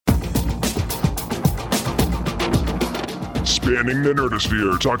Expanding the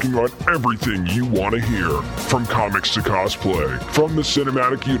nerdosphere, talking about everything you want to hear. From comics to cosplay, from the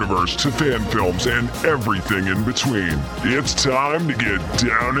cinematic universe to fan films and everything in between. It's time to get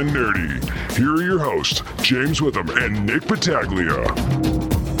down and nerdy. Here are your hosts, James Witham and Nick Battaglia.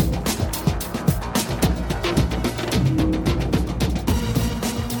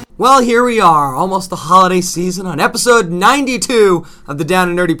 Well, here we are, almost the holiday season on episode 92 of the Down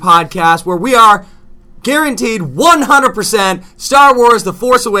and Nerdy podcast, where we are guaranteed 100% Star Wars The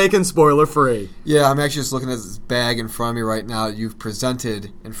Force Awakens spoiler free. Yeah, I'm actually just looking at this bag in front of me right now that you've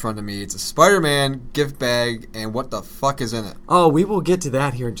presented in front of me. It's a Spider-Man gift bag, and what the fuck is in it? Oh, we will get to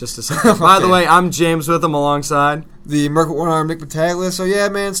that here in just a second. Okay. By the way, I'm James Witham alongside the Merc with one arm, Nick Battaglia. So yeah,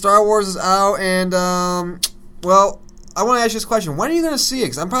 man, Star Wars is out, and well, I want to ask you this question. When are you going to see it?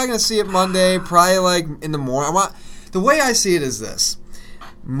 Because I'm probably going to see it Monday, probably like in the morning. The way I see it is this.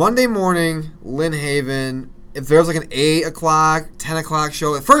 Monday morning, Lynn Haven, if there's like an 8 o'clock, 10 o'clock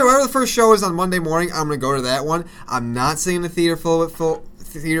show, whatever the first show is on Monday morning, I'm going to go to that one. I'm not sitting in the theater filled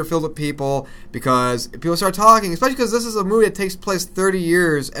with people, because if people start talking, especially because this is a movie that takes place 30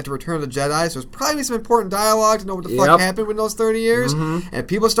 years after Return of the Jedi, so there's probably some important dialogue to know what the fuck happened in those 30 years. Mm-hmm. And if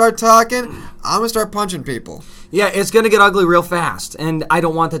people start talking, I'm going to start punching people. Yeah, it's going to get ugly real fast, and I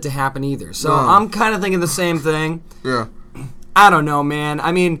don't want that to happen either. So I'm kind of thinking the same thing. Yeah. I don't know, man.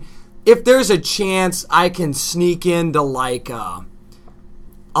 I mean, if there's a chance I can sneak into like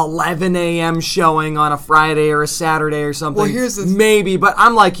 11 a.m. showing on a Friday or a Saturday or something, well, maybe. But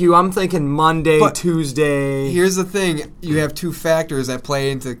I'm like you. I'm thinking Monday, Tuesday. Here's the thing. You have two factors that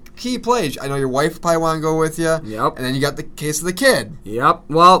play into key plays. I know your wife probably want to go with you. Yep. And then you got the case of the kid. Yep.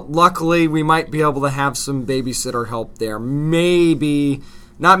 Well, luckily, we might be able to have some babysitter help there. Maybe.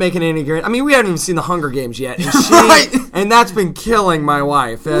 Not making any guarantee. I mean, we haven't even seen the Hunger Games yet. And right. And that's been killing my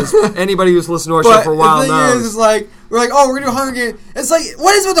wife, as anybody who's listened to our show for a while knows. The thing is, like, we're like, oh, we're going to do Hunger Games. It's like,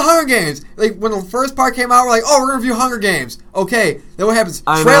 what is with the Hunger Games? Like, when the first part came out, we're like, oh, we're going to review Hunger Games. Okay, then what happens?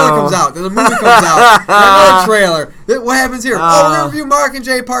 Trailer comes out, then the movie comes out, then another trailer. Then what happens here? Oh, we're going to review Mark and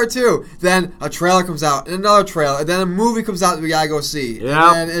Jay Part 2. Then a trailer comes out, and another trailer, and then a movie comes out that we got to go see. Yep.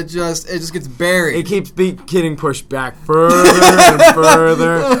 And then it just gets buried. It keeps getting pushed back further and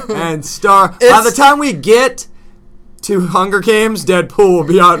further. And by the time we get to Hunger Games, Deadpool will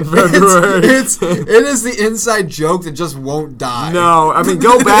be out in February. It is the inside joke that just won't die. No, I mean,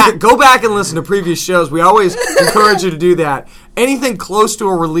 go back and listen to previous shows. We always encourage you to do that. Anything close to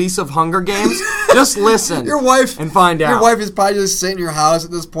a release of Hunger Games, just listen. Your wife and find out. Your wife is probably just sitting in your house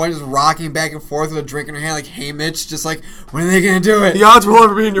at this point, just rocking back and forth with a drink in her hand, like, "Hey, Mitch," just like, "When are they gonna do it?" The odds will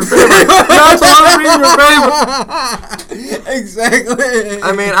never be in your favor. The odds will never be in your favor. Exactly.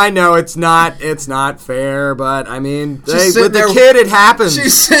 I mean, I know it's not fair, but I mean, with the kid, it happens.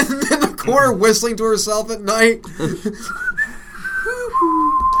 She's sitting in the corner whistling to herself at night.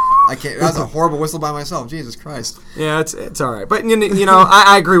 I can't. That's a horrible whistle by myself. Jesus Christ. Yeah, it's all right. But you know,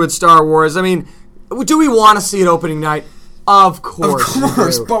 I agree with Star Wars. I mean, do we want to see it opening night? Of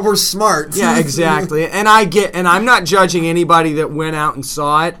course, but we're smart. Yeah, exactly. And I'm not judging anybody that went out and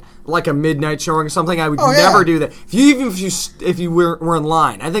saw it like a midnight showing or something. I would never do that. If you were in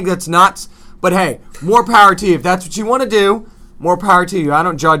line, I think that's nuts. But hey, more power to you. If that's what you want to do, more power to you. I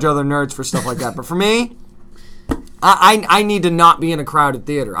don't judge other nerds for stuff like that. But for me, I need to not be in a crowded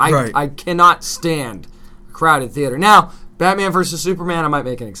theater. I cannot stand a crowded theater. Now, Batman vs. Superman, I might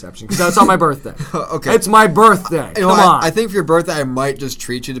make an exception because that's on my birthday. Okay. It's my birthday. Come on. I think for your birthday, I might just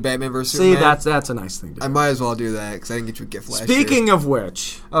treat you to Batman vs. Superman. See, that's a nice thing to do. I might as well do that because I didn't get you a gift last year. Speaking of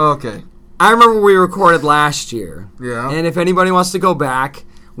which. Oh, okay. I remember we recorded last year. Yeah. And if anybody wants to go back,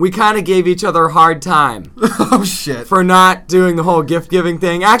 we kind of gave each other a hard time. Oh, shit. For not doing the whole gift-giving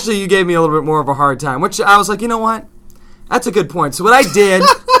thing. Actually, you gave me a little bit more of a hard time, which I was like, you know what? That's a good point. So what I did,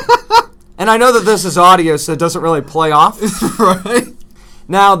 and I know that this is audio, so it doesn't really play off. Right.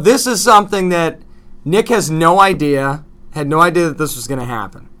 Now, this is something that Nick had no idea that this was going to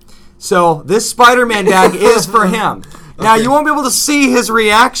happen. So this Spider-Man bag is for him. Now, you won't be able to see his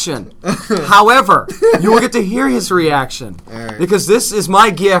reaction. However, you will get to hear his reaction. Right. Because this is my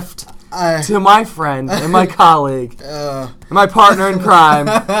gift to my friend and my colleague and my partner in crime,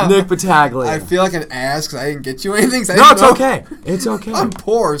 Nick Battaglia. I feel like an ass because I didn't get you anything. No, it's okay. It's okay. I'm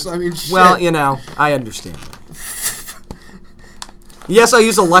poor, so I mean, shit. Well, you know, I understand. Yes, I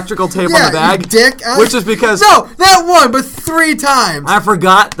used electrical tape on the bag. You dick. Which is because... No, not one, but 3 times. I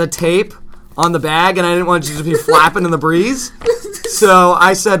forgot the tape on the bag, and I didn't want it to be flapping in the breeze. So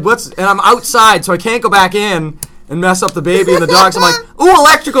I said, and I'm outside, so I can't go back in and mess up the baby and the dogs. I'm like, ooh,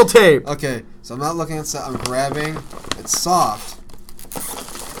 electrical tape. Okay, so I'm not looking at I'm grabbing. It's soft.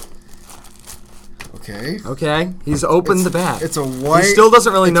 Okay. Okay? He's opened the bag. It's a white... He still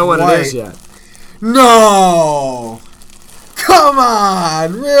doesn't really know what white. it is yet. No! Come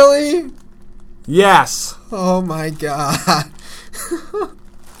on! Really? Yes. Oh, my God. I'm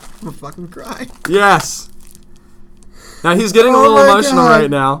gonna fucking cry. Yes. Now, he's getting a little emotional right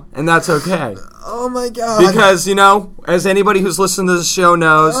now, and that's okay. Oh, my God. Because, as anybody who's listened to the show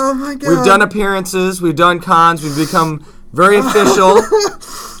knows, oh my God. We've done appearances, we've done cons, we've become very official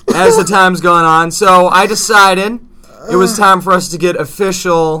as the time's gone on. So I decided it was time for us to get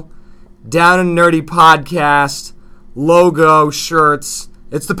official Down and Nerdy podcast logo shirts.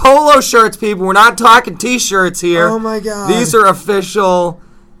 It's the polo shirts, people. We're not talking T-shirts here. Oh, my God. These are official...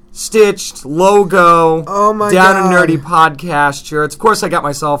 stitched logo Down and Nerdy podcast shirts. Of course, I got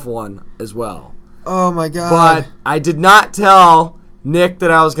myself one as well. Oh my God! But I did not tell Nick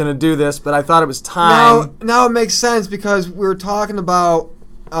that I was going to do this, but I thought it was time. Now it makes sense because we were talking about,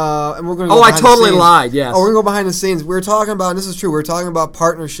 and we're going to. I totally lied. Yes. Oh, we're going to go behind the scenes. We were talking about, and this is true. We were talking about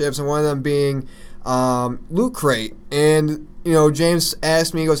partnerships, and one of them being Loot Crate. And James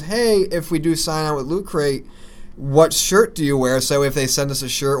asked me. He goes, "Hey, if we do sign on with Loot Crate, what shirt do you wear?" So if they send us a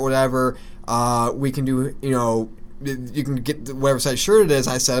shirt or whatever, we can do, you can get whatever size shirt it is.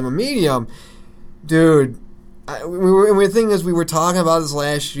 I said I'm a medium. Dude, the thing is, we were talking about this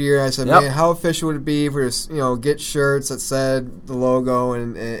last year. I said, man, how official would it be if we were, get shirts that said the logo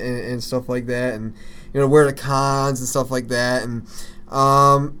and stuff like that, and, wear the cons and stuff like that. And,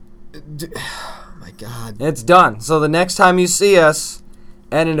 oh my God. It's done. So the next time you see us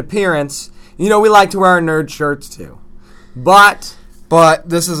at an appearance... we like to wear our nerd shirts too. But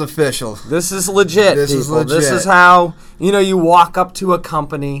this is official. This is legit, This is legit. This is how, you walk up to a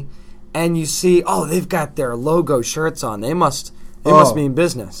company and you see, they've got their logo shirts on. They must mean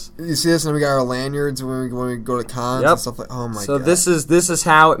business. You see this, and we got our lanyards when we go to cons and stuff like. Oh my God! So this is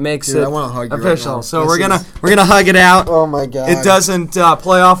how it makes it I want to hug you official. Right now. So we're gonna hug it out. Oh my God! It doesn't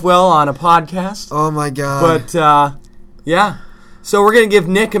play off well on a podcast. Oh my God! But yeah. So we're going to give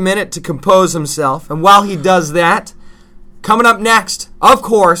Nick a minute to compose himself. And while he does that, coming up next, of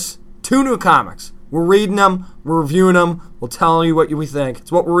course, 2 new comics. We're reading them, we're reviewing them, we'll tell you what we think.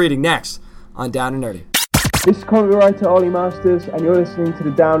 It's what we're reading next on Down and Nerdy. This is comic writer Ollie Masters, and you're listening to the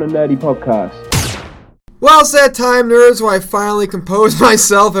Down and Nerdy podcast. Well, it's that time, nerds, where I finally compose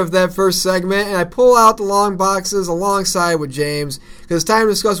myself after that first segment, and I pull out the long boxes alongside with James, because it's time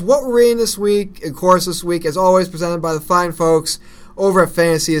to discuss what we're reading this week. Of course, this week, as always, presented by the fine folks over at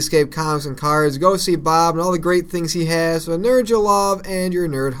Fantasy Escape Comics and Cards. Go see Bob and all the great things he has for the nerds you'll love and your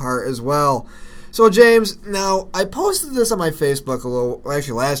nerd heart as well. So, James, now, I posted this on my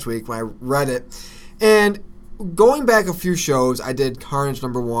Facebook last week when I read it, and going back a few shows, I did Carnage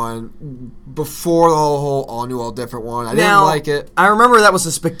 #1 before the whole All New, All Different one. I didn't like it. I remember that was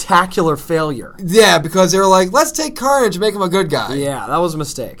a spectacular failure. Yeah, because they were like, let's take Carnage and make him a good guy. Yeah, that was a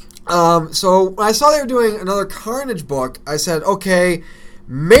mistake. So when I saw they were doing another Carnage book, I said, okay,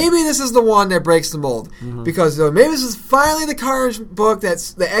 maybe this is the one that breaks the mold. Mm-hmm. Because maybe this is finally the Carnage book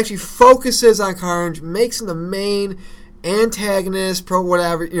that actually focuses on Carnage, makes him the main antagonist,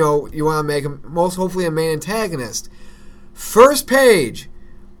 whatever, you want to make him, most hopefully a main antagonist. First page.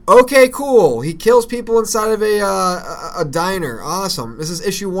 Okay, cool. He kills people inside of a diner. Awesome. This is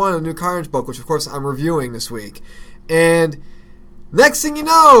issue 1 of the new Carnage book, which of course I'm reviewing this week. And next thing you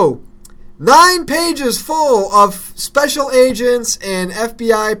know, 9 pages full of special agents and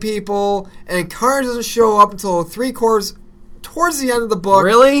FBI people, and Carnage doesn't show up until 3/4 towards the end of the book.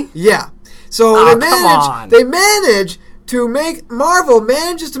 Really? Yeah. So Marvel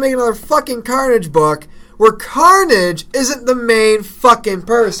manages to make another fucking Carnage book where Carnage isn't the main fucking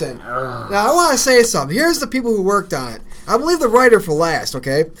person. Now, I want to say something. Here's the people who worked on it. I believe the writer for last,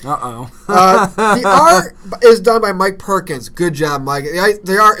 okay? The art is done by Mike Perkins. Good job, Mike.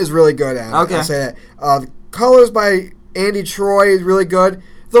 The art is really good at it. Okay. I'll say that. The colors by Andy Troy is really good.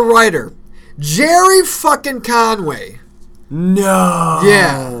 The writer, Jerry fucking Conway. No.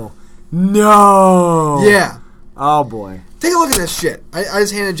 Yeah. No. Yeah. Oh, boy. Take a look at this shit. I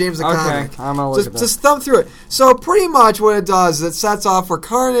just handed James the comic. I'm going to look at that. Just thumb through it. So pretty much what it does is it sets off where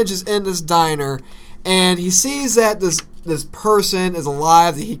Carnage is in this diner, and he sees that this person is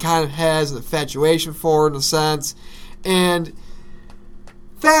alive that he kind of has an infatuation for, in a sense. And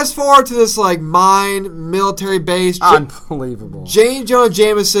fast forward to this mine military base. Unbelievable. J. Jonah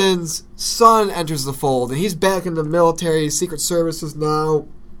Jameson's son enters the fold, and he's back in the military secret services now.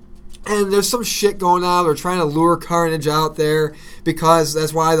 And there's some shit going on. They're trying to lure Carnage out there because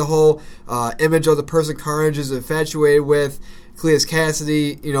that's why the whole image of the person Carnage is infatuated with Cletus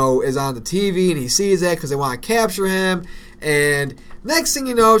Cassidy, is on the TV, and he sees that because they want to capture him. And next thing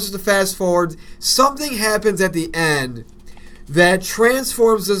you know, just to fast forward, something happens at the end that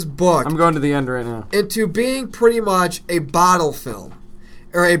transforms this book. I'm going to the end right now. Into being pretty much a bottle film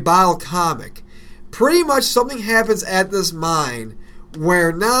or a bottle comic. Pretty much something happens at this mine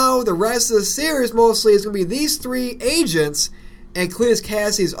where now the rest of the series mostly is going to be these 3 agents, and Cletus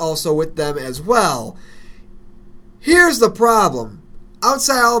Cassidy's also with them as well. Here's the problem.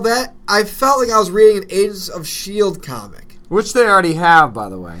 Outside all that, I felt like I was reading an Agents of S.H.I.E.L.D. comic. Which they already have, by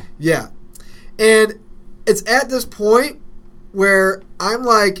the way. Yeah. And it's at this point where I'm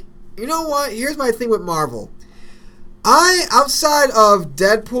like, you know what? Here's my thing with Marvel. Outside of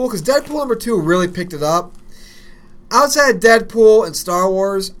Deadpool, because Deadpool number 2 really picked it up, outside of Deadpool and Star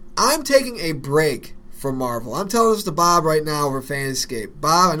Wars, I'm taking a break from Marvel. I'm telling this to Bob right now over Fanscape.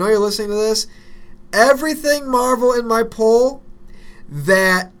 Bob, I know you're listening to this. Everything Marvel in my poll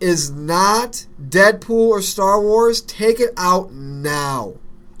that is not Deadpool or Star Wars, take it out now.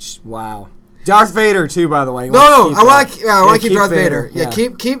 Wow. Darth Vader too, by the way. No, I want to keep Darth Vader. Yeah,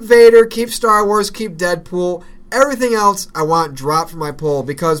 keep Vader, keep Star Wars, keep Deadpool. Everything else I want dropped from my poll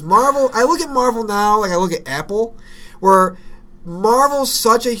because Marvel, I look at Marvel now like I look at Apple, where Marvel's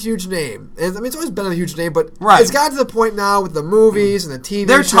such a huge name. And, it's always been a huge name, but It's gotten to the point now with the movies and the TV shows.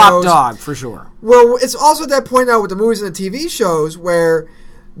 They're top dog, for sure. Well, it's also at that point now with the movies and the TV shows where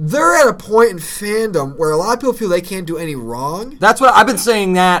they're at a point in fandom where a lot of people feel they can't do any wrong. That's what I've been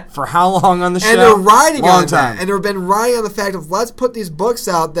saying that for how long on the show? And they're riding on that. And they've been riding on the fact of let's put these books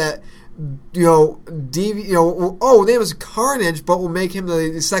out that name is Carnage, but we'll make him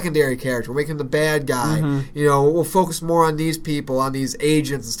the secondary character. We'll make him the bad guy. Mm-hmm. We'll focus more on these people, on these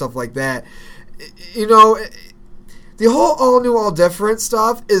agents and stuff like that. The whole all new, all different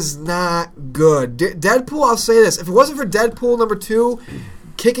stuff is not good. Deadpool, I'll say this: if it wasn't for Deadpool number 2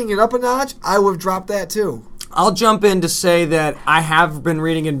 kicking it up a notch, I would have dropped that too. I'll jump in to say that I have been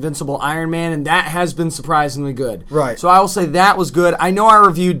reading Invincible Iron Man, and that has been surprisingly good. Right. So I will say that was good. I know I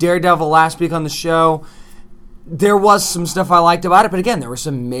reviewed Daredevil last week on the show. There was some stuff I liked about it, but again, there were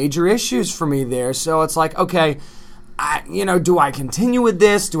some major issues for me there. So it's like, okay, do I continue with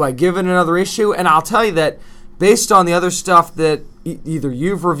this? Do I give it another issue? And I'll tell you that based on the other stuff that either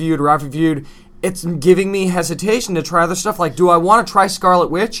you've reviewed or I've reviewed, it's giving me hesitation to try other stuff. Like, do I want to try Scarlet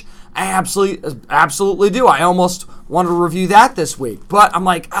Witch? I absolutely do. I almost wanted to review that this week. But I'm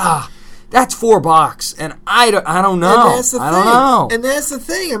like, that's $4. And I don't know. And that's the thing. I don't know. And that's the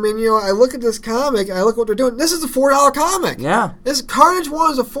thing. I mean, I look at this comic, I look at what they're doing. This is a $4 comic. Yeah. This Carnage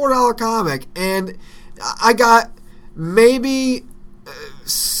 1 is a $4 comic. And I got maybe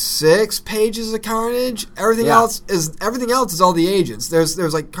 6 pages of Carnage. Everything else is all the agents.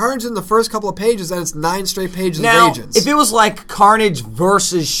 There's like Carnage in the first couple of pages, then it's 9 straight pages of agents. If it was like Carnage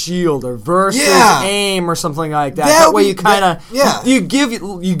versus S.H.I.E.L.D. or versus AIM or something like that way you kind of you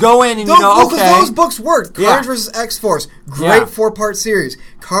go in and okay. Those books worked. Carnage versus X-Force, great 4-part series.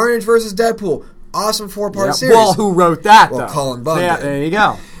 Carnage versus Deadpool, awesome 4-part series. Well, who wrote that? Well, though? Cullen Bunn. Yeah, there you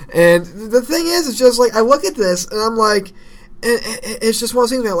go. And the thing is, it's just like I look at this and I'm like. It's just one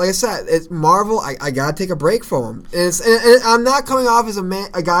thing that, like I said, it's Marvel. I gotta take a break from them. And I'm not coming off as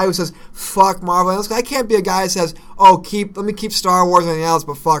a guy who says fuck Marvel. I can't be a guy that says, let me keep Star Wars and anything else,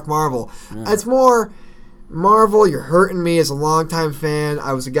 but fuck Marvel. Yeah. It's more Marvel. You're hurting me as a longtime fan.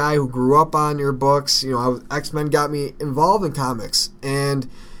 I was a guy who grew up on your books. X-Men got me involved in comics, and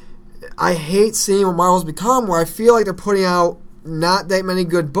I hate seeing what Marvel's become, where I feel like they're putting out not that many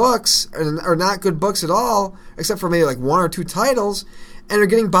good books, or not good books at all, except for maybe like 1 or 2 titles, and they're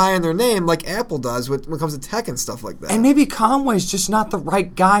getting by on their name like Apple does when it comes to tech and stuff like that. And maybe Conway's just not the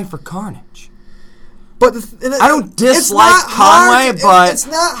right guy for Carnage. But I don't dislike Conway, but it's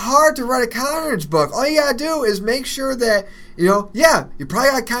not hard to write a Carnage book. All you gotta do is make sure that you probably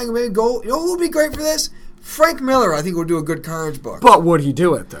got kind of maybe go. Who would be great for this? Frank Miller, I think, would do a good Carnage book. But would he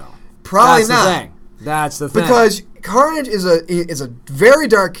do it though? Probably not. That's the thing. Because Carnage is a very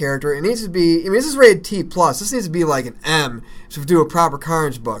dark character. It needs to be. I mean, this is rated T+. This needs to be like an M to do a proper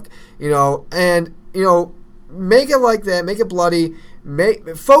Carnage book. And make it like that. Make it bloody.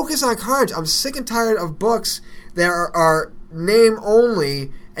 Focus on Carnage. I'm sick and tired of books that are name only,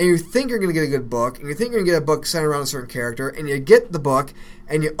 and you think you're going to get a good book, and you think you're going to get a book centered around a certain character, and you get the book,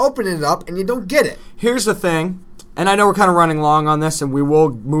 and you open it up, and you don't get it. Here's the thing. And I know we're kind of running long on this, and we will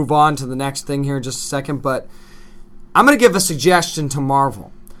move on to the next thing here in just a second, but I'm going to give a suggestion to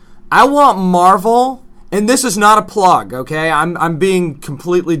Marvel. I want Marvel, and this is not a plug, okay? I'm being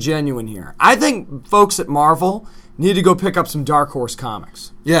completely genuine here. I think folks at Marvel need to go pick up some Dark Horse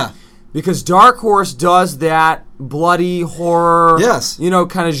comics. Yeah. because Dark Horse does that bloody horror, Yes.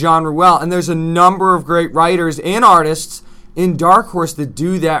 kind of genre well. And there's a number of great writers and artists in Dark Horse that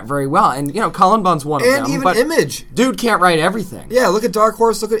do that very well. And, Cullen Bunn's one of them. And even but Image. Dude can't write everything. Yeah, look at Dark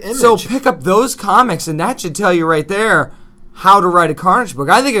Horse, look at Image. So pick up those comics, and that should tell you right there how to write a Carnage book.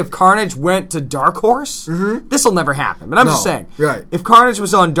 I think if Carnage went to Dark Horse, this will never happen. But I'm just saying. Right. If Carnage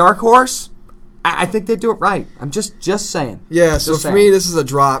was on Dark Horse, I think they'd do it right. I'm just saying. Yeah, so for me, this is a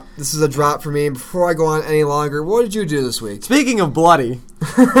drop. This is a drop for me. Before I go on any longer, what did you do this week? Speaking of bloody,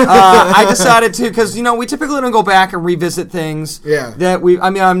 I decided to, because, we typically don't go back and revisit things. Yeah. That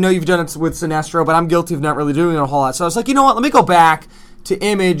I know you've done it with Sinestro, but I'm guilty of not really doing it a whole lot. So I was like, you know what, let me go back to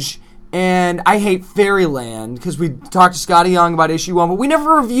Image, and I Hate Fairyland, because we talked to Scotty Young about issue 1, but we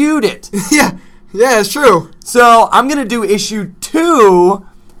never reviewed it. Yeah, it's true. So I'm going to do issue 2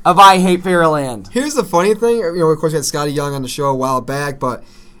 of I Hate Fairyland. Here's the funny thing. Of course, we had Scotty Young on the show a while back, but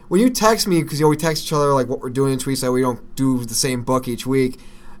when you text me, because we text each other like what we're doing in tweets, that we don't do the same book each week.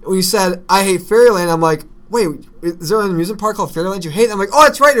 When you said I Hate Fairyland, I'm like, wait, is there an amusement park called Fairyland you hate? I'm like, oh,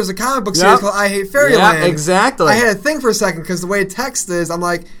 that's right. There's a comic book series called I Hate Fairyland. Yeah, exactly. I had a thing for a second because the way text is, I'm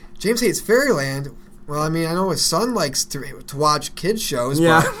like, James hates Fairyland. Well, I mean, I know his son likes to watch kids shows.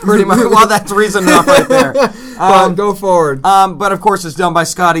 Yeah, but pretty much. Well, that's reason enough right there. Go forward. But, of course, it's done by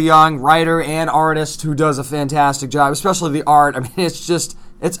Scotty Young, writer and artist, who does a fantastic job, especially the art. I mean,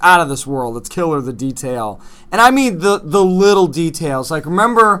 it's out of this world. It's killer, the detail. And I mean the little details. Like,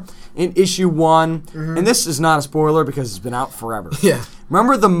 remember in issue 1, and this is not a spoiler because it's been out forever. Yeah.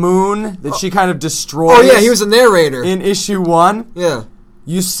 Remember the moon that she kind of destroys? Oh, yeah, he was a narrator. In issue 1? Yeah.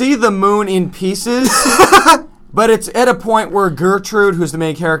 You see the moon in pieces, but it's at a point where Gertrude, who's the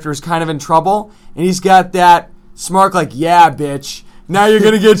main character, is kind of in trouble, and he's got that smirk like, yeah, bitch, now you're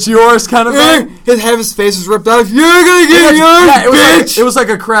going to get yours kind of thing. His face was ripped off. You're going to get yours, bitch! It was like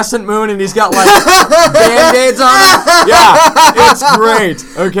a crescent moon, and he's got like Band-Aids on it. Yeah, it's great,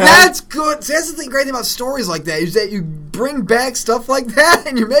 okay? That's good. See, that's the great thing about stories like that, is that you bring back stuff like that,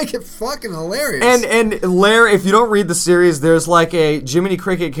 and you make it fucking hilarious. And Larry, if you don't read the series, there's like a Jiminy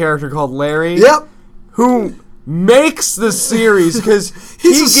Cricket character called Larry. Yep. Who makes the series because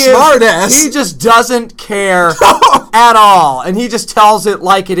he's a smart ass. He just doesn't care at all, and he just tells it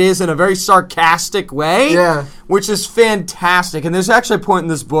like it is in a very sarcastic way. Yeah, which is fantastic. And there's actually a point in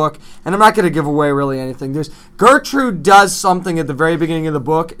this book, and I'm not going to give away really anything. There's Gertrude does something at the very beginning of the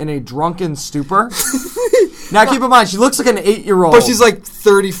book in a drunken stupor. Now keep in mind, she looks like an 8-year-old. But she's like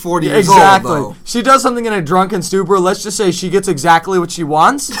 30, 40 years exactly. old, though. She does something in a drunken stupor. Let's just say she gets exactly what she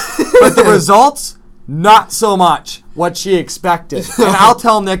wants, but the results, not so much what she expected. And I'll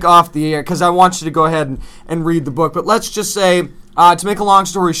tell Nick off the air because I want you to go ahead and read the book. But let's just say, to make a long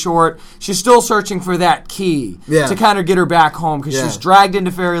story short, she's still searching for that key to kind of get her back home because she's dragged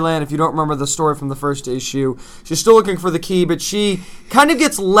into Fairyland. If you don't remember the story from the first issue, she's still looking for the key, but she kind of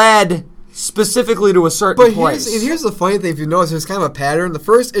gets led specifically to a certain place. But here's the funny thing, if you notice, there's kind of a pattern. The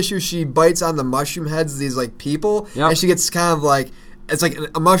first issue, she bites on the mushroom heads of these like people, and she gets kind of like, it's like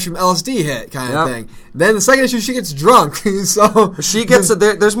a mushroom LSD hit kind of thing. Then the second issue, she gets drunk. So she gets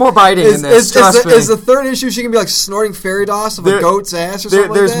there's more biting in this. Trust me. Is the third issue she can be like snorting fairy dust of a goat's ass or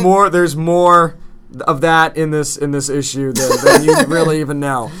something like that? There's more of that in this issue than you really even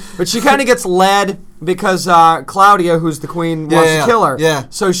know. But she kind of gets led because Claudia, who's the queen, wants to kill her. Yeah.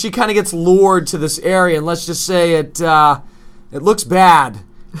 So she kind of gets lured to this area, and let's just say it looks bad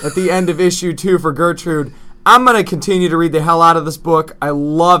at the end of issue 2 for Gertrude. I'm going to continue to read the hell out of this book. I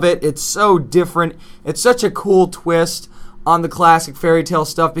love it. It's so different. It's such a cool twist on the classic fairy tale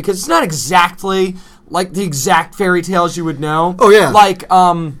stuff because it's not exactly like the exact fairy tales you would know. Oh, yeah. Like,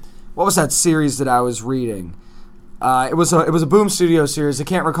 what was that series that I was reading? It was a Boom Studio series. I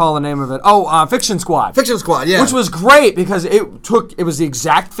can't recall the name of it. Oh, Fiction Squad. Fiction Squad, yeah. Which was great because it was the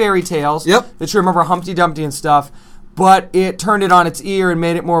exact fairy tales that you remember, Humpty Dumpty and stuff. But it turned it on its ear and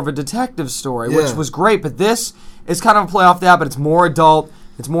made it more of a detective story, which was great. But this is kind of a play off that, but it's more adult.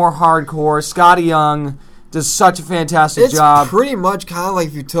 It's more hardcore. Scotty Young does such a fantastic job. It's pretty much kind of like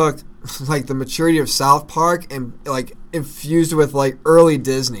if you took like the maturity of South Park and like infused with like early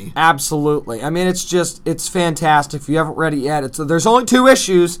Disney. Absolutely. I mean, it's fantastic. If you haven't read it yet, there's only 2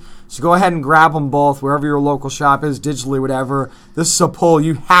 issues, so go ahead and grab them both wherever your local shop is, digitally, whatever. This is a pull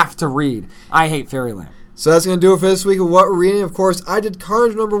you have to read. I Hate Fairyland. So that's going to do it for this week of What We're Reading. Of course, I did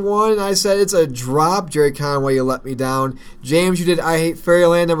Carnage number 1, and I said it's a drop. Jerry Conway, you let me down. James, you did I Hate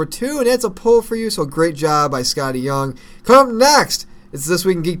Fairyland number 2, and it's a pull for you, so great job by Scotty Young. Come up next, it's This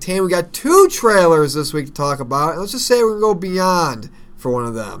Week in Geektainment. We got 2 trailers this week to talk about, and let's just say we're going to go beyond for one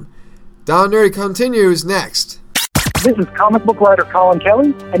of them. Down Nerdy continues next. This is comic book writer Colin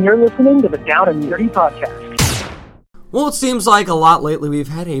Kelly, and you're listening to the Down and Nerdy Podcast. Well, it seems like a lot lately we've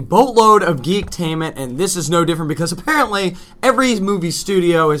had a boatload of geektainment, and this is no different because apparently every movie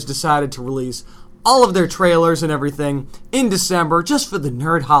studio has decided to release all of their trailers and everything in December just for the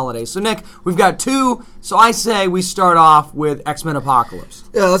nerd holiday. So, Nick, we've got two, so I say we start off with X-Men Apocalypse.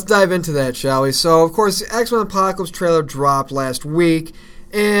 Yeah, let's dive into that, shall we? So, of course, the X-Men Apocalypse trailer dropped last week,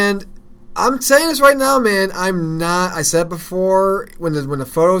 and I'm saying this right now, man. I said before when the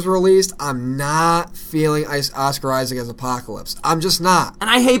photos were released, I'm not feeling Oscar Isaac as Apocalypse. I'm just not. And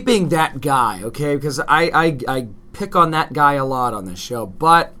I hate being that guy, okay? Because I pick on that guy a lot on this show.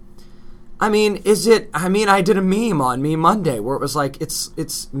 But, I mean, I did a meme on Meme Monday where it was like,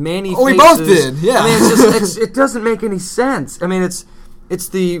 it's Manny faces. Oh, we both did, yeah. I mean, it doesn't make any sense. I mean, it's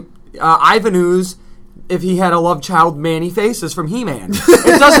the Ivan Ooze if he had a love child, Manny Faces from He-Man.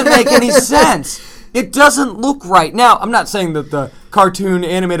 It doesn't make any sense. It doesn't look right. Now, I'm not saying that the cartoon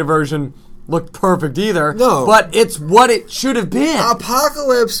animated version looked perfect either. No. But it's what it should have been.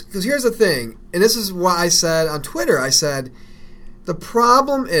 Apocalypse, because here's the thing, and this is what I said on Twitter. I said, the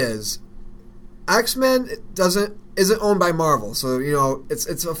problem is X-Men isn't owned by Marvel. So,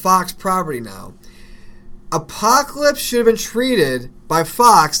 it's a Fox property now. Apocalypse should have been treated by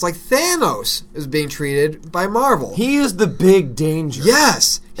Fox like Thanos is being treated by Marvel. He is the big danger.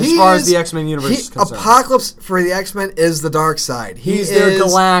 Yes. As far as the X-Men universe is concerned. Apocalypse for the X-Men is the dark side. He's their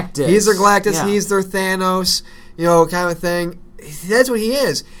Galactus. He's their Galactus. Yeah. He's their Thanos, kind of thing. That's what he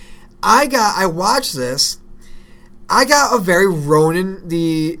is. I watched this. I got a very Ronan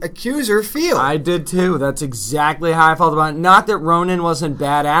the Accuser feel. I did too. That's exactly how I felt about it. Not that Ronan wasn't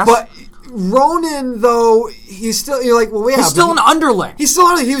badass. But Ronan, though, he's still, you're like, well, yeah. He's still an underling. He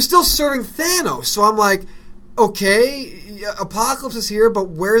was still serving Thanos. So I'm like, okay, Apocalypse is here, but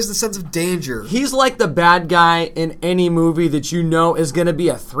where's the sense of danger? He's like the bad guy in any movie that you know is going to be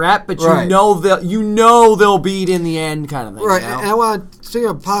a threat, but right. you know they'll beat in the end kind of thing. Right, and speaking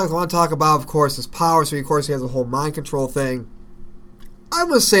of Apocalypse, I want to talk about, of course, his power. So, of course, he has the whole mind control thing. I'm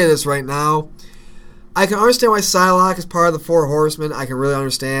going to say this right now. I can understand why Psylocke is part of the Four Horsemen. I can really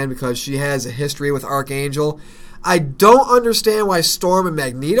understand because she has a history with Archangel. I don't understand why Storm and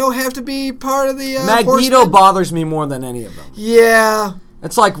Magneto have to be part of the Magneto Horsemen. Bothers me more than any of them. Yeah.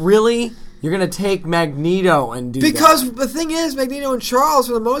 It's like, really? You're going to take Magneto and do because that? The thing is, Magneto and Charles,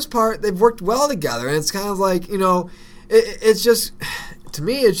 for the most part, they've worked well together. And it's kind of like, it's just... To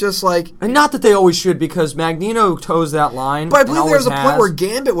me, it's just like... And not that they always should, because Magneto toes that line. But I believe there was a point where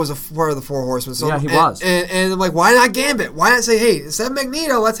Gambit was a part of the Four Horsemen. So, yeah, he was. And I'm like, why not Gambit? Why not say, hey, instead of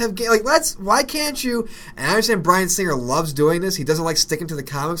Magneto, let's have... why can't you... And I understand Bryan Singer loves doing this. He doesn't like sticking to the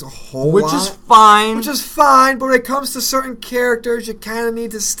comics a whole lot. Which is fine. But when it comes to certain characters, you kind of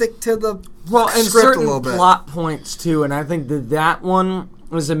need to stick to the script a little bit. Plot points, too. And I think that one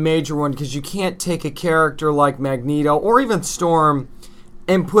was a major one, because you can't take a character like Magneto, or even Storm...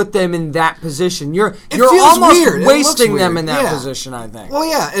 and put them in that position. You're almost weird. Wasting them in that position, I think. Well,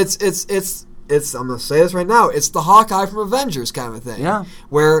 yeah, it's I'm going to say this right now. It's the Hawkeye from Avengers kind of thing. Yeah.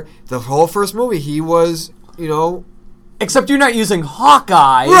 Where the whole first movie, he was, Except you're not using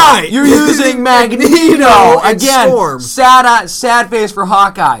Hawkeye. Right. You're using Magneto. and Again, Storm. sad face for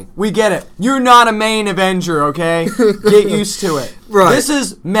Hawkeye. We get it. You're not a main Avenger, okay? Get used to it. Right. This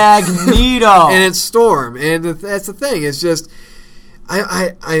is Magneto. And it's Storm. And that's the thing. It's just...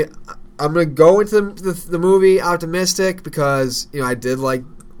 I'm going to go into the movie optimistic because, I did like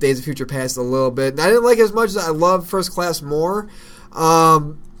Days of Future Past a little bit. And I didn't like it as much as I loved First Class more.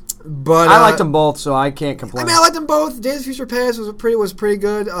 But I liked them both, so I can't complain. I liked them both. Days of Future Past was pretty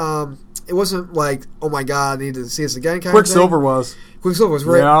good. It wasn't like, oh my god, I need to see this again kind of thing. Quicksilver was. Quicksilver was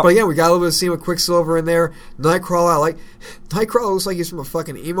right. Yeah. But again, we got a little bit of scene with Quicksilver in there. Nightcrawler, Nightcrawler looks like he's from a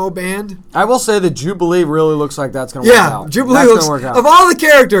fucking emo band. I will say that Jubilee really looks like that's going to work out. Yeah, Jubilee looks, work out. Of all the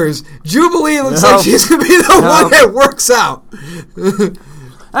characters, Jubilee looks like she's going to be the one that works out.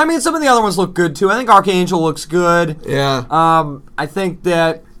 I mean, some of the other ones look good, too. I think Archangel looks good. Yeah. I think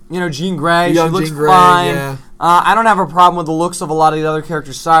that, Jean Grey, she looks Jean Grey, fine. Yeah. I don't have a problem with the looks of a lot of the other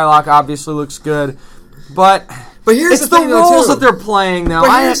characters. Psylocke obviously looks good. But here's it's the thing, roles that they're playing, though.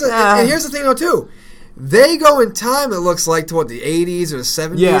 And here's the thing, though, too. They go in time, it looks like, to the 80s or the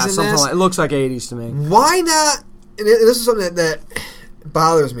 70s Yeah, in something this. like it looks like 80s to me. Why not, and this is something that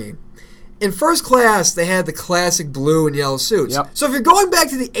bothers me. In First Class, they had the classic blue and yellow suits. Yep. So if you're going back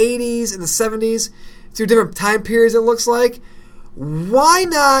to the 80s and the 70s, to different time periods, it looks like, why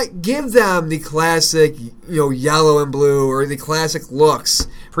not give them the classic, yellow and blue or the classic looks?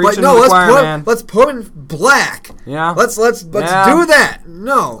 Preaching but no, to the choir, man. let's put in black. Yeah. Let's do that.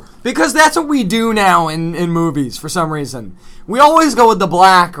 No. Because that's what we do now in movies for some reason. We always go with the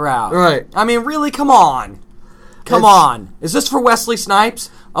black route. Right. I mean, really, come on. Come on. Is this for Wesley Snipes?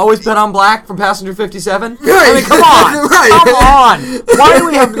 Always been on black from Passenger 57? Right. I mean, come on. Right. Come on. Why do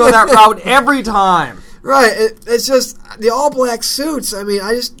we have to go that route every time? Right. It's just the all-black suits. I mean,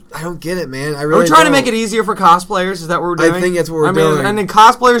 I don't get it, man. I really Are we trying to don't. make it easier for cosplayers? Is that what we're doing? I think that's what we're doing. And then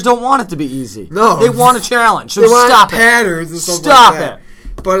cosplayers don't want it to be easy. No. They want a challenge. So They want stop patterns and stuff Stop like that. it.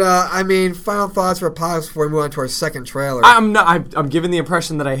 But, I mean, final thoughts for Apocalypse before we move on to our second trailer. I'm giving the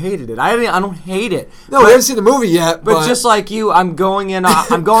impression that I hated it. I don't hate it. No, we haven't seen the movie yet. But just like you, I'm going in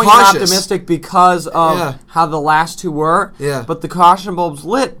Cautious. optimistic because of how the last two were. Yeah. But the caution bulb's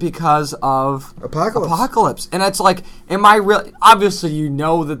lit because of Apocalypse. And it's like, am I real? Obviously, you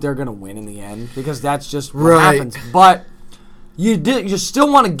know that they're going to win in the end because that's just what Right. happens. But you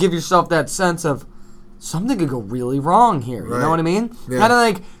still want to give yourself that sense of something could go really wrong here. You Right. know what I mean? Yeah. Kind of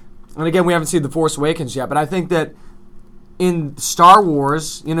like, and again, we haven't seen The Force Awakens yet, but I think that in Star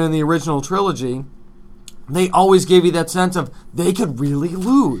Wars, in the original trilogy, they always gave you that sense of they could really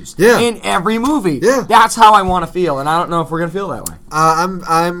lose in every movie. Yeah. That's how I want to feel, and I don't know if we're going to feel that way.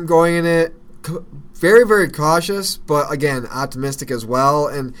 I'm going in it very, very cautious, but again, optimistic as well.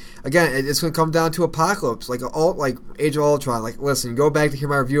 And again, it's going to come down to Apocalypse, like Age of Ultron. Like, listen, you go back to hear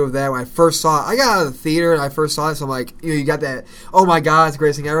my review of that when I first saw it. I got out of the theater and I first saw it, so I'm like, you got that, oh my god, it's the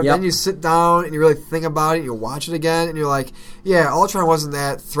greatest thing ever. Yep. Then you sit down and you really think about it, and you watch it again, and you're like, yeah, Ultron wasn't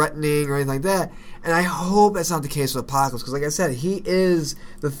that threatening or anything like that. And I hope that's not the case with Apocalypse, because like I said, he is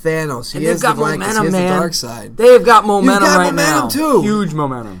the Thanos. He is the Galactus. He is the dark side. They've got momentum You've got right momentum now. too. Huge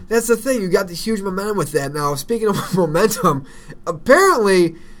momentum. That's the thing. You got the huge momentum with that. Now, speaking of momentum,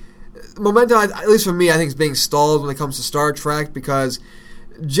 apparently, momentum, at least for me, I think is being stalled when it comes to Star Trek, because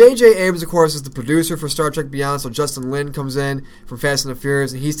J.J. Abrams, of course, is the producer for Star Trek Beyond, so Justin Lin comes in from Fast and the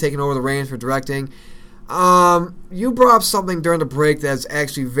Furious, and he's taking over the reins for directing. You brought up something during the break that's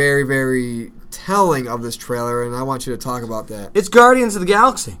actually very, very telling of this trailer, and I want you to talk about that. It's Guardians of the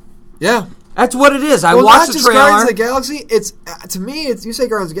Galaxy. Yeah. That's what it is. I Well, watched not the just trailer. Guardians of the Galaxy. It's to me. You say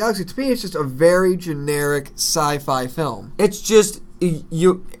Guardians of the Galaxy. To me, it's just a very generic sci-fi film. It's just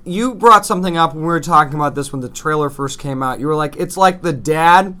you brought something up when we were talking about this when the trailer first came out. You were like, it's like the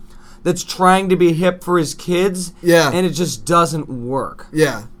dad that's trying to be hip for his kids, and it just doesn't work.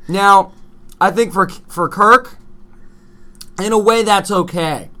 Yeah. Now, I think for Kirk, in a way, that's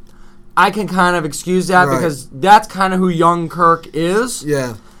okay. I can kind of excuse that because that's kind of who young Kirk is.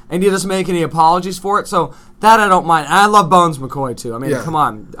 Yeah. And he doesn't make any apologies for it, so that I don't mind. I love Bones McCoy, too. I mean, come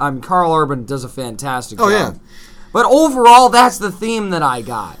on. Carl Urban does a fantastic job. Oh, yeah. But overall, that's the theme that I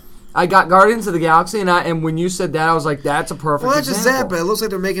got. I got Guardians of the Galaxy, and when you said that, I was like, that's a perfect Well, not just that, example. but it looks like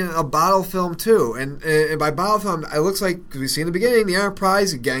they're making a bottle film, too. And by bottle film, it looks like, because we see in the beginning, the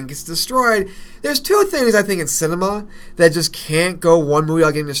Enterprise, again, gets destroyed. There's two things, I think, in cinema that just can't go one movie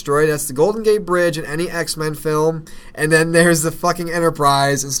without getting destroyed. That's the Golden Gate Bridge in any X-Men film, and then there's the fucking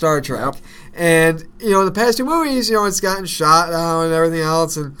Enterprise in Star Trek. Yep. And, in the past two movies, it's gotten shot down and everything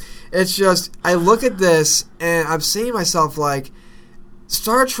else, and it's just, I look at this, and I'm seeing myself like,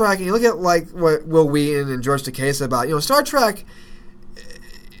 Star Trek, and you look at what Will Wheaton and George Takei said about, Star Trek,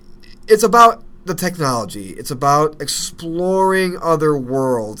 it's about the technology. It's about exploring other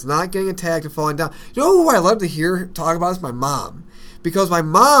worlds, not getting attacked and falling down. You know who I love to hear talk about this? My mom. Because my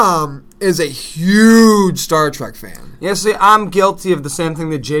mom is a huge Star Trek fan. Yeah, see, I'm guilty of the same thing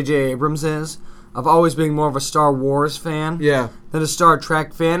that J.J. Abrams is, of always being more of a Star Wars fan than a Star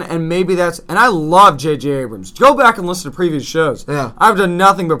Trek fan, and maybe that's... And I love J.J. Abrams. Go back and listen to previous shows. Yeah. I've done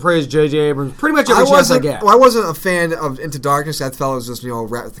nothing but praise J.J. Abrams pretty much every chance I get. Well, I wasn't a fan of Into Darkness. That fellow was just,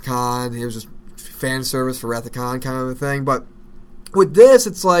 Wrath of Khan. He was just fan service for Wrath of Khan kind of a thing. But with this,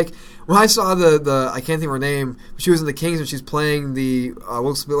 it's like... When I saw the I can't think of her name, but she was in the Kings and she's playing the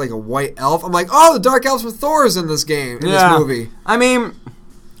looks a bit like a white elf. I'm like, oh, the Dark Elves from Thor is in this game, in this movie. I mean,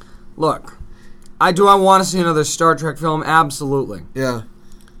 look... I want to see another Star Trek film? Absolutely. Yeah.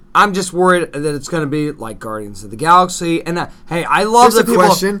 I'm just worried that it's going to be like Guardians of the Galaxy. And hey, I love that people.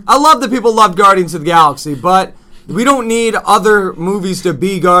 I love that people love Guardians of the Galaxy, but we don't need other movies to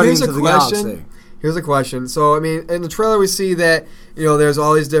be Guardians of the Galaxy. Here's a question. So, I mean, in the trailer we see that there's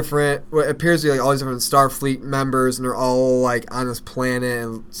all these different. What appears to be like all these different Starfleet members, and they're all like on this planet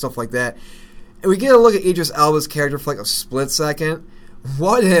and stuff like that. And we get a look at Idris Elba's character for like a split second.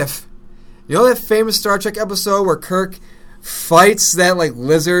 What if? You know that famous Star Trek episode where Kirk fights that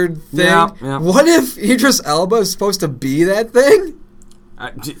lizard thing? Yeah. What if Idris Elba is supposed to be that thing?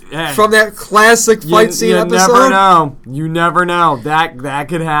 From that classic fight scene episode. You never know. That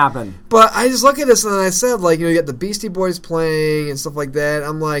could happen. But I just look at this and I said, like, you got the Beastie Boys playing and stuff like that.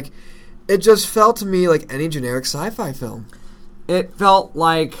 I'm like, it just felt to me like any generic sci-fi film. It felt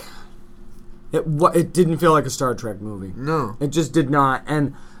like it didn't feel like a Star Trek movie. No. It just did not.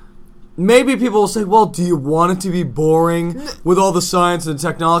 And maybe people will say, well, do you want it to be boring with all the science and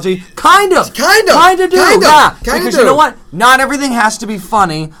technology? Kind of do. Yeah. Because you know what? Not everything has to be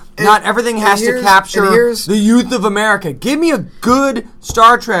funny. Not everything has to capture the youth of America. Give me a good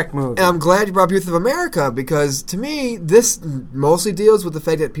Star Trek movie. And I'm glad you brought up Youth of America, because to me, this mostly deals with the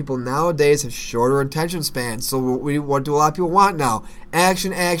fact that people nowadays have shorter attention spans. So what do a lot of people want now?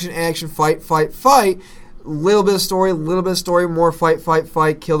 Action, fight. Little bit of story, more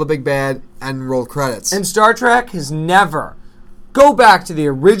fight, kill the big bad, and roll credits. And Star Trek has never, go back to the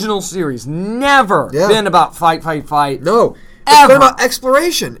original series, never been about fight. No. Ever. It's been about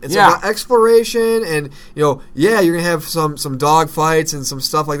exploration. It's about exploration, and you're gonna have some dog fights and some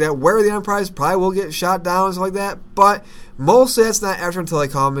stuff like that. Where the Enterprise probably will get shot down and stuff like that, but mostly that's not after until they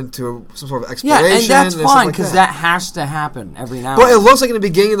come into some sort of exploration. Yeah, and that's fine, because that has to happen every now and then. then. But it looks like in the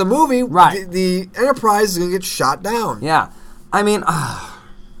beginning of the movie, right, the Enterprise is gonna get shot down. Yeah, I mean, I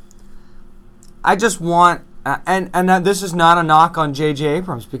just want. And this is not a knock on J.J.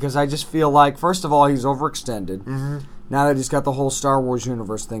 Abrams, because I just feel like, first of all, he's overextended. Mm-hmm. Now that he's got the whole Star Wars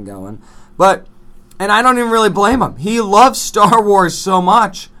universe thing going. And I don't even really blame him. He loves Star Wars so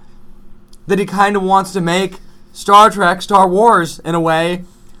much that he kind of wants to make Star Trek, Star Wars, in a way.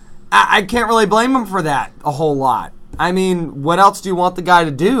 I can't really blame him for that a whole lot. I mean, what else do you want the guy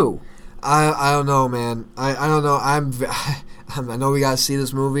to do? I don't know, man. I don't know. I know we gotta see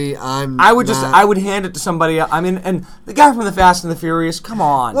this movie. I would hand it to somebody else. I mean, and the guy from the Fast and the Furious. Come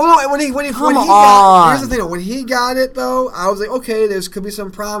on. Well, no, when he here's the thing. When he got it, though, I was like, okay, there could be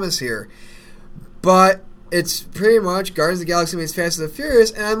some promise here, but it's pretty much Guardians of the Galaxy meets Fast and the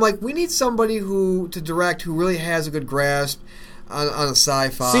Furious, and I'm like, we need somebody to direct who really has a good grasp on a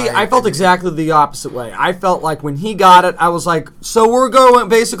sci-fi. See, I felt exactly the opposite way. I felt like when he got it, I was like, so we're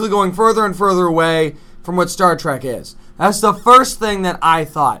basically going further and further away from what Star Trek is. That's the first thing that I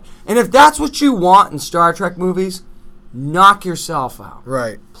thought. And if that's what you want in Star Trek movies, knock yourself out.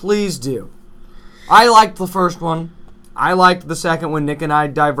 Right. Please do. I liked the first one. I liked the second one. Nick and I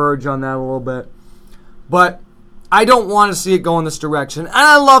diverge on that a little bit. But I don't want to see it go in this direction. And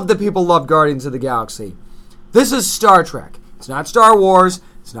I love that people love Guardians of the Galaxy. This is Star Trek. It's not Star Wars.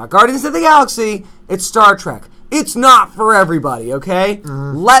 It's not Guardians of the Galaxy. It's Star Trek. It's not for everybody, okay?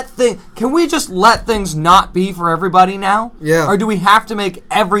 Mm-hmm. Can we just let things not be for everybody now? Yeah. Or do we have to make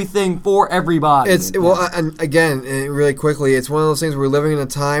everything for everybody? And again, really quickly, it's one of those things where we're living in a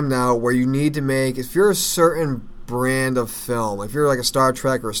time now where you need to make, if you're a certain brand of film, if you're like a Star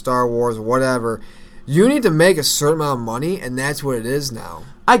Trek or a Star Wars or whatever, you need to make a certain amount of money, and that's what it is now.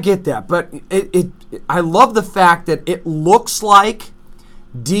 I get that, but I love the fact that it looks like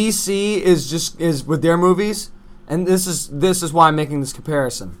DC is with their movies. And this is why I'm making this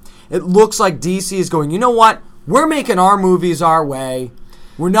comparison. It looks like DC is going, you know what? We're making our movies our way.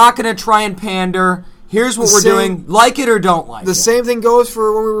 We're not going to try and pander. Here's what we're doing. Like it or don't like it. The same thing goes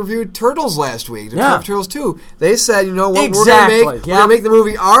for when we reviewed Turtles last week. Turtles 2. They said, you know what? Exactly. We're going to make the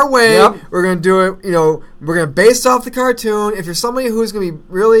movie our way. Yep. We're going to do it, we're going to base off the cartoon. If you're somebody who's going to be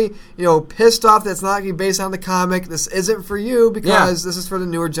really, pissed off that's not going to be based on the comic, this isn't for you, because this is for the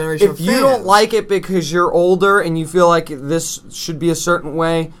newer generation of fans. If you don't like it because you're older and you feel like this should be a certain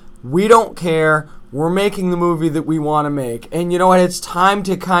way, we don't care. We're making the movie that we want to make. And you know what? It's time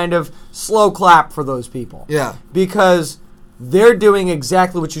to kind of slow clap for those people. Yeah. Because they're doing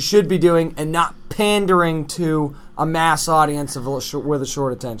exactly what you should be doing and not pandering to a mass audience with a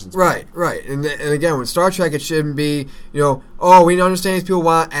short attention span. Right. And again, with Star Trek, it shouldn't be, we understand these people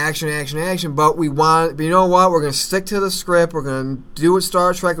want action, but you know what? We're going to stick to the script. We're going to do what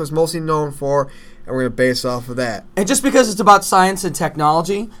Star Trek was mostly known for, and we're going to base off of that. And just because it's about science and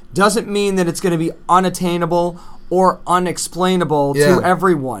technology doesn't mean that it's going to be unattainable or unexplainable to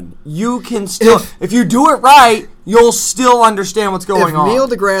everyone. You can still, if you do it right, you'll still understand what's going on. If Neil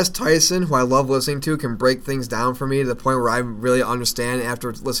deGrasse Tyson, who I love listening to, can break things down for me to the point where I really understand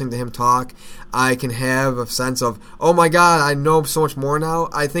after listening to him talk, I can have a sense of, oh my God, I know so much more now.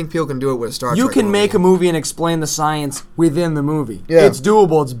 I think people can do it with a Star Trek movie. You can movie. make a movie and explain the science within the movie. Yeah. It's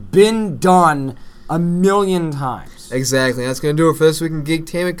doable. It's been done a million times. Exactly. That's going to do it for this week in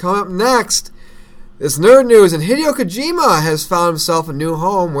Geektainment. Coming up next, it's nerd news, and Hideo Kojima has found himself a new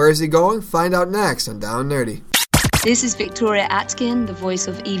home. Where is he going? Find out next on Down and Nerdy. This is Victoria Atkin, the voice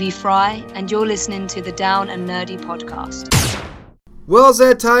of Evie Fry, and you're listening to the Down and Nerdy podcast. Well, it's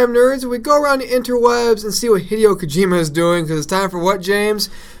that time, nerds. We go around the interwebs and see what Hideo Kojima is doing, because it's time for what, James?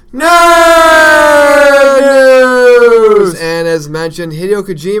 Nerd News! And as mentioned, Hideo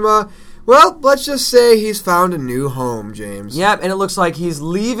Kojima, well, let's just say he's found a new home, James. Yep, and it looks like he's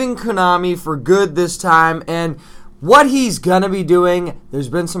leaving Konami for good this time, and what he's going to be doing, there's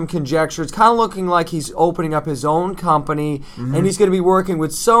been some conjecture. It's kind of looking like he's opening up his own company, and he's going to be working with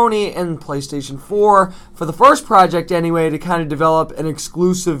Sony and PlayStation 4 for the first project anyway to kind of develop an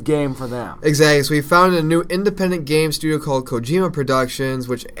exclusive game for them. Exactly. So he founded a new independent game studio called Kojima Productions,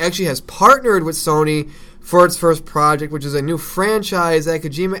 which actually has partnered with Sony for its first project, which is a new franchise that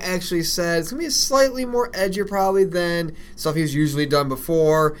Kojima actually said it's going to be slightly more edgier probably than stuff he's usually done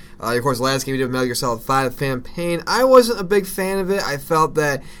before. Of course, the last game he did with Metal Gear Solid 5, The Phantom Pain, I wasn't a big fan of it. I felt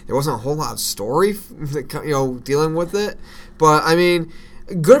that there wasn't a whole lot of story, dealing with it. But, I mean,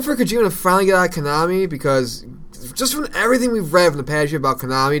 good for Kojima to finally get out of Konami, because just from everything we've read from the past year about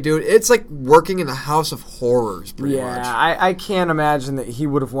Konami, dude, it's like working in a house of horrors, pretty much. Yeah, I can't imagine that he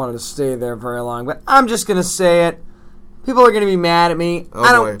would have wanted to stay there very long, but I'm just going to say it. People are going to be mad at me.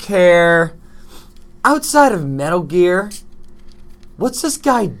 I don't care. Outside of Metal Gear, what's this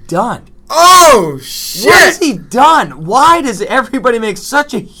guy done? Oh, shit! What has he done? Why does everybody make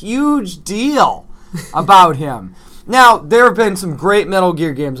such a huge deal about him? Now, there have been some great Metal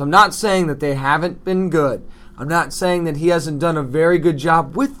Gear games. I'm not saying that they haven't been good. I'm not saying that he hasn't done a very good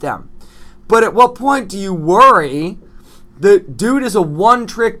job with them. But at what point do you worry that dude is a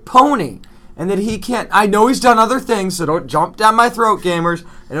one-trick pony and that he can't... I know he's done other things, so don't jump down my throat, gamers.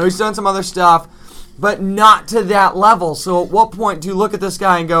 I know he's done some other stuff, but not to that level. So at what point do you look at this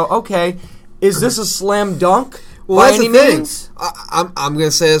guy and go, okay, is this a slam dunk? Well, by that's any the thing. means? I'm going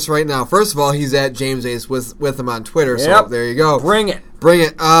to say this right now. First of all, he's at James Ace with him on Twitter, Yep. so there you go. Bring it.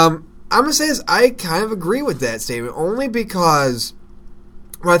 I'm going to say this. I kind of agree with that statement, only because,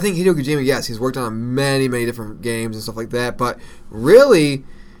 well, I think Hideo Kojima, yes, he's worked on many, many different games and stuff like that, but really,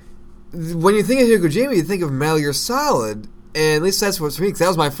 when you think of Hideo Kojima, you think of Metal Gear Solid, and at least that's what's for me, because that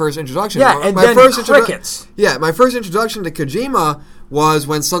was my first introduction. Yeah, and then crickets. My first introduction to Kojima was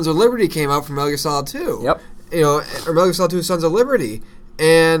when Sons of Liberty came out from Metal Gear Solid 2. Yep. Or Metal Gear Solid 2 Sons of Liberty.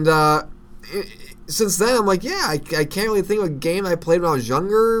 And since then, I'm like, yeah, I can't really think of a game I played when I was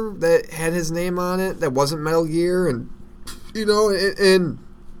younger that had his name on it that wasn't Metal Gear. And, and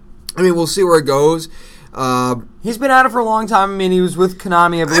I mean, we'll see where it goes. He's been at it for a long time. I mean, he was with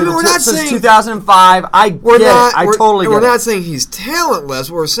Konami, I believe, we're not since saying, 2005. I totally get it. We're not saying he's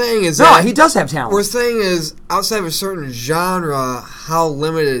talentless. What we're saying is that he does have talent. What we're saying is, outside of a certain genre, how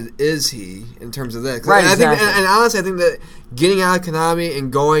limited is he in terms of that? Right, and exactly. And honestly, I think that getting out of Konami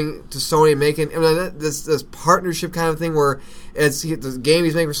and going to Sony and making this partnership kind of thing where the game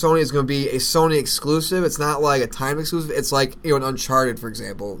he's making for Sony is going to be a Sony exclusive. It's not like a time exclusive. It's like an Uncharted, for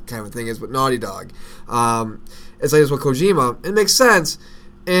example, kind of thing is with Naughty Dog. It's like this with Kojima. It makes sense,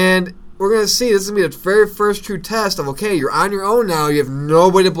 and we're going to see. This is going to be the very first true test of, okay, you're on your own now. You have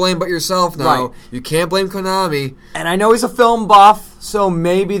nobody to blame but yourself now. Right. You can't blame Konami. And I know he's a film buff, so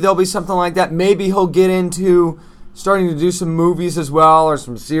maybe there'll be something like that. Maybe he'll get into starting to do some movies as well, or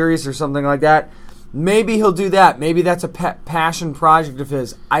some series or something like that. Maybe he'll do that. Maybe that's a passion project of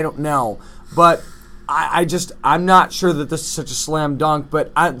his. I don't know. But I'm not sure that this is such a slam dunk.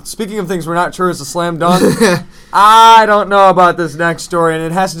 But speaking of things we're not sure is a slam dunk, I don't know about this next story. And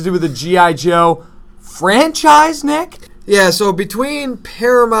it has to do with the G.I. Joe franchise, Nick? Yeah, so between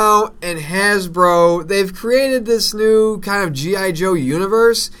Paramount and Hasbro, they've created this new kind of G.I. Joe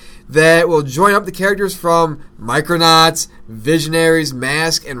universe that will join up the characters from Micronauts, Visionaries,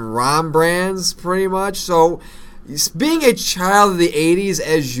 Mask, and ROM brands, pretty much. So, being a child of the 80s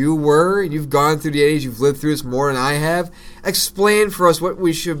as you were, you've gone through the 80s, you've lived through this more than I have, explain for us what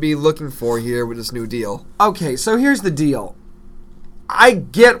we should be looking for here with this new deal. Okay, so here's the deal. I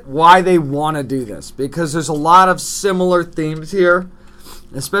get why they want to do this, because there's a lot of similar themes here.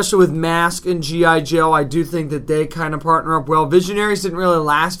 Especially with Mask and G.I. Joe, I do think that they kind of partner up well. Visionaries didn't really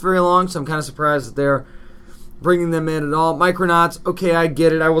last very long, so I'm kind of surprised that they're bringing them in at all. Micronauts, okay, I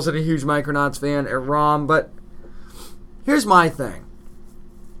get it. I wasn't a huge Micronauts fan at ROM, but here's my thing.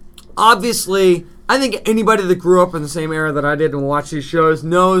 Obviously, I think anybody that grew up in the same era that I did and watched these shows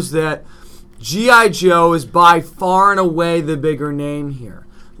knows that G.I. Joe is by far and away the bigger name here.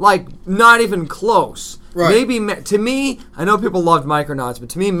 Like, not even close. Right. Maybe, to me, I know people loved Micronauts, but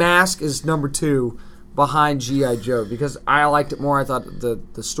to me, Mask is number 2 behind G.I. Joe because I liked it more. I thought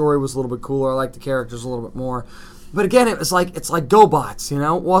the story was a little bit cooler. I liked the characters a little bit more. But again, it's like GoBots,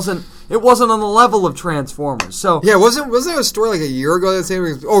 It wasn't on the level of Transformers. So yeah, wasn't there a story like a year ago that said,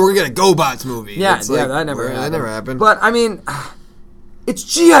 we're gonna get a GoBots movie? Yeah, that never happened. That never happened. But I mean, It's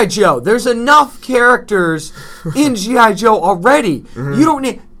G.I. Joe. There's enough characters in G.I. Joe already. You don't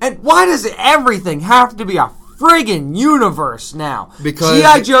need... And why does everything have to be a friggin' universe now? Because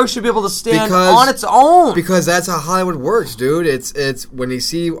G.I. Joe should be able to stand on its own. Because that's how Hollywood works, dude. It's when you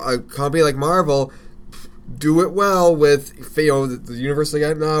see a company like Marvel do it well with, the universe they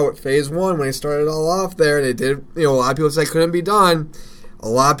got now with Phase 1, when they started all off there, they did, a lot of people said couldn't be done. A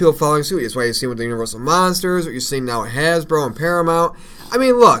lot of people following suit. That's why you're seeing with the Universal Monsters, what you're seeing now at Hasbro and Paramount. I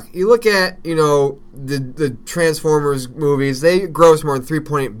mean, look, you look at, the Transformers movies, they gross more than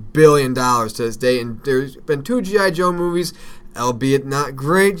 $3.8 billion to this day, and there's been 2 G.I. Joe movies, albeit not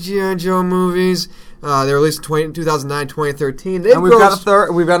great G.I. Joe movies. They were released in 2009, 2013. And we've got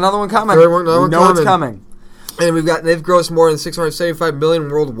another one coming. It's coming. And they've grossed more than $675 million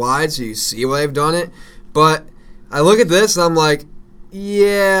worldwide, so you see why they've done it. But I look at this and I'm like,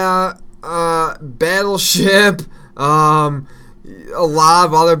 yeah, Battleship, a lot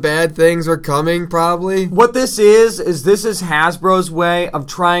of other bad things are coming, probably. What this is Hasbro's way of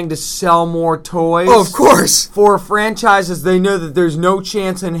trying to sell more toys. Oh, of course. For franchises they know that there's no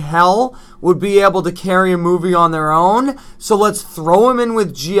chance in hell would be able to carry a movie on their own. So let's throw them in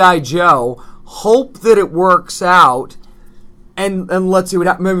with G.I. Joe, hope that it works out, and let's see what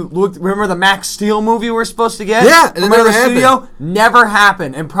happens. Remember the Max Steel movie we were supposed to get? Yeah, and it never happened. Studio? Never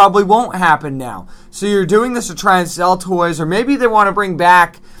happened, and probably won't happen now. So you're doing this to try and sell toys, or maybe they want to bring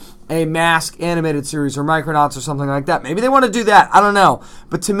back a Mask animated series or Micronauts or something like that. Maybe they want to do that. I don't know.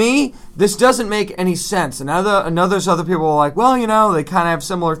 But to me, this doesn't make any sense. And I know there's other people who are like, well, they kind of have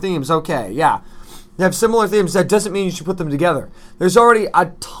similar themes. Okay, yeah. They have similar themes. That doesn't mean you should put them together. There's already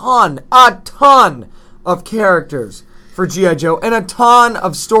a ton of characters for G.I. Joe and a ton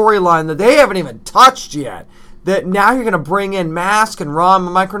of storyline that they haven't even touched yet. That now you're going to bring in Mask and ROM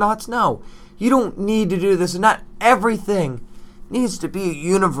and Micronauts? No. You don't need to do this. And not everything needs to be a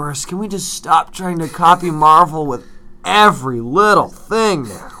universe. Can we just stop trying to copy Marvel with every little thing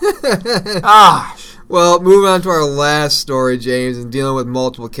now? Gosh. Well, moving on to our last story, James, and dealing with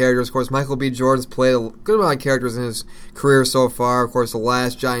multiple characters. Of course, Michael B. Jordan's played a good amount of characters in his career so far. Of course, The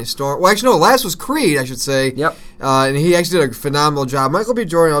Last Giant Storm. Well, actually, no, last was Creed, I should say. Yep. And he actually did a phenomenal job. Michael B.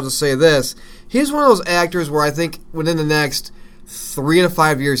 Jordan, I'll just say this. He's one of those actors where I think within the next 3 to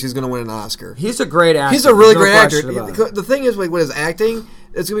 5 years, he's going to win an Oscar. He's a great actor. He's a really great actor. The thing is, with his acting,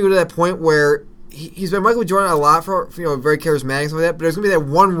 it's going to be to that point where he's been Michael B. Jordan a lot for very charismatic and stuff like that, but there's going to be that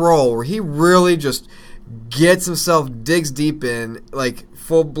one role where he really just gets himself, digs deep in, like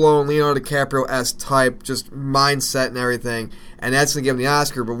full-blown Leonardo DiCaprio-esque type, just mindset and everything, and that's going to give him the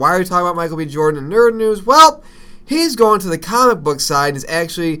Oscar. But why are we talking about Michael B. Jordan in Nerd News? Well, he's going to the comic book side and is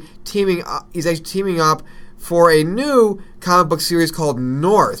actually teaming up for a new comic book series called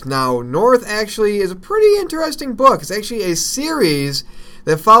North. Now, North actually is a pretty interesting book. It's actually a series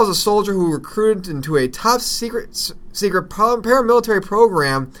that follows a soldier who recruited into a top secret paramilitary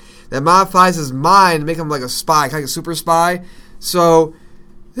program that modifies his mind to make him like a spy, kind of like a super spy. So,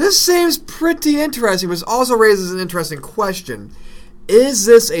 this seems pretty interesting, but it also raises an interesting question. Is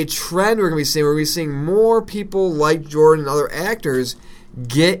this a trend we're going to be seeing? Where we're seeing more people like Jordan and other actors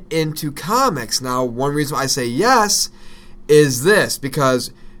get into comics? Now, one reason why I say yes is this,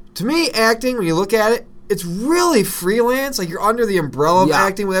 because to me, acting, when you look at it, it's really freelance. Like, you're under the umbrella of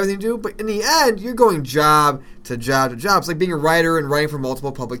acting with everything you do, but in the end, you're going job to job to job. It's like being a writer and writing for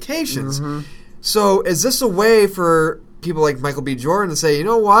multiple publications. Mm-hmm. So, is this a way for people like Michael B. Jordan to say, you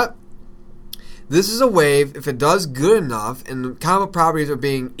know what? This is a wave, if it does good enough, and comic properties are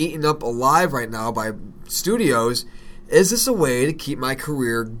being eaten up alive right now by studios, is this a way to keep my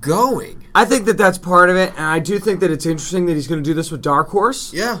career going? I think that that's part of it, and I do think that it's interesting that he's going to do this with Dark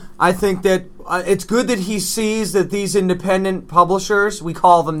Horse. Yeah. I think that it's good that he sees that these independent publishers, we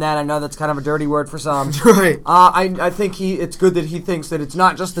call them that, I know that's kind of a dirty word for some. Right. I think it's good that he thinks that it's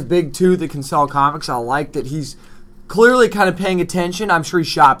not just the big two that can sell comics. I like that he's clearly kind of paying attention. I'm sure he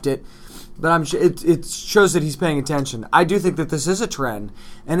shopped it. But I'm sure it shows that he's paying attention. I do think that this is a trend,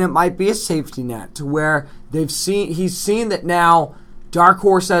 and it might be a safety net to where he's seen that now Dark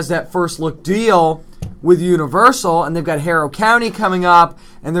Horse has that first look deal with Universal, and they've got Harrow County coming up,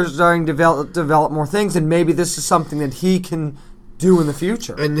 and they're starting to develop more things, and maybe this is something that he can do in the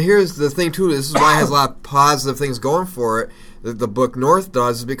future. And here's the thing too: this is why it has a lot of positive things going for it. The book North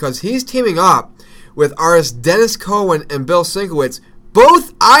does is because he's teaming up with artists Dennis Cohen and Bill Sienkiewicz.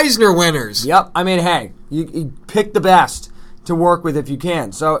 Both Eisner winners. Yep. I mean, hey, you pick the best to work with if you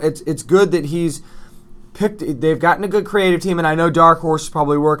can. So it's good that he's picked. They've gotten a good creative team, and I know Dark Horse is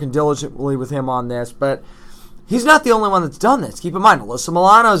probably working diligently with him on this. But He's not the only one that's done this. Keep in mind, Alyssa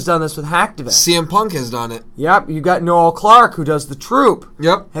Milano's done this with Hacktivist. CM Punk has done it. Yep, you got Noel Clark, who does The Troop.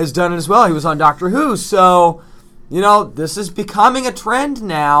 Yep. Has done it as well. He was on Doctor Who. So, this is becoming a trend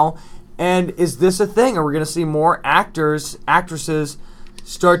now. And is this a thing? Are we going to see more actors, actresses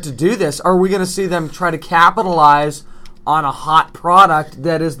start to do this? Are we going to see them try to capitalize on a hot product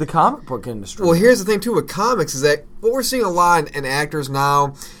that is the comic book industry? Well, here's the thing, too, with comics is that what we're seeing a lot in actors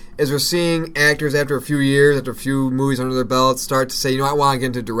now is we're seeing actors after a few years, after a few movies under their belt, start to say, I want to get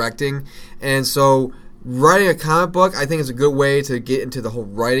into directing. And so writing a comic book, I think, is a good way to get into the whole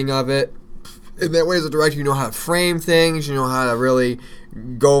writing of it. In that way, as a director, you know how to frame things, you know how to really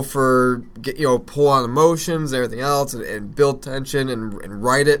go for, pull on emotions and everything else and build tension and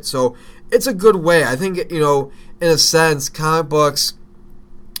write it. So it's a good way. I think, in a sense, comic books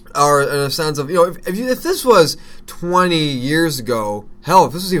are in a sense of, if this was 20 years ago, hell,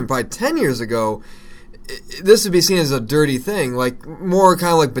 if this was even probably 10 years ago, this would be seen as a dirty thing, like more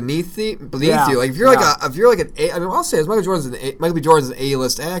kind of like beneath you. Like if you're I'll say Michael B. Jordan's an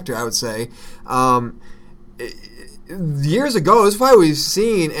A-list actor, I would say. Years ago, this is why we've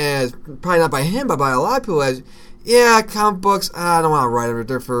seen as, probably not by him, but by a lot of people as, comic books, I don't want to write them,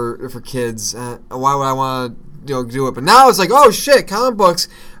 they're for kids. Why would I want to do it? But now it's like, oh shit, comic books,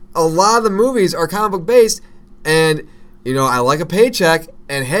 a lot of the movies are comic book based, and I like a paycheck,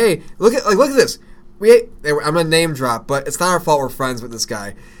 and hey, look at this. I'm gonna name drop, but it's not our fault. We're friends with this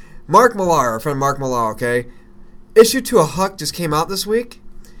guy, Mark Millar, our friend Mark Millar. Okay, issue 2 of Huck just came out this week.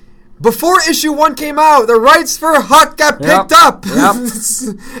 Before issue 1 came out, the rights for Huck got picked up. Yep.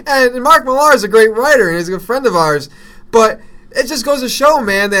 And Mark Millar is a great writer, and he's a good friend of ours. But it just goes to show,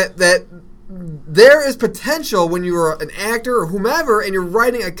 man, that there is potential when you're an actor or whomever and you're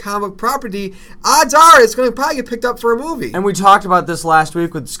writing a comic property. Odds are it's going to probably get picked up for a movie. And we talked about this last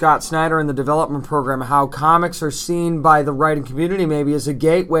week with Scott Snyder in the development program, how comics are seen by the writing community maybe as a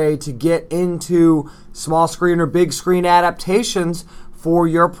gateway to get into small screen or big screen adaptations for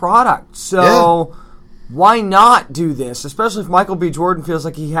your product. So why not do this? Especially if Michael B. Jordan feels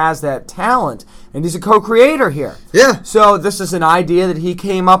like he has that talent. And he's a co-creator here. Yeah. So this is an idea that he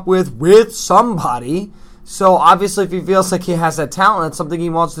came up with somebody. So obviously if he feels like he has that talent, it's something he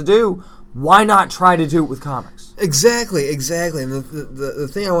wants to do, why not try to do it with comics? Exactly. And the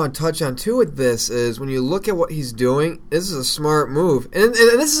thing I want to touch on too with this is when you look at what he's doing, this is a smart move. And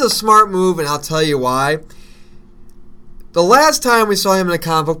this is a smart move, and I'll tell you why. The last time we saw him in a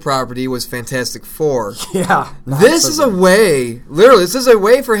comic book property was Fantastic Four. Yeah. This is a way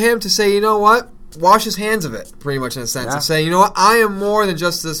for him to say, you know what? Wash his hands of it, pretty much in a sense. And say, you know what? I am more than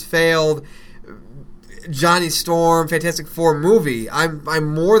just this failed Johnny Storm, Fantastic Four movie.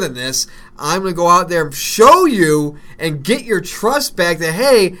 I'm more than this. I'm going to go out there and show you and get your trust back that,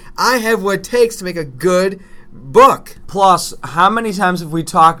 hey, I have what it takes to make a good book. Plus, how many times have we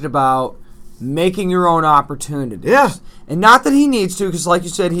talked about making your own opportunities? Yeah. And not that he needs to, because like you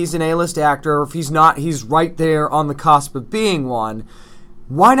said, he's an A-list actor. Or if he's not, he's right there on the cusp of being one.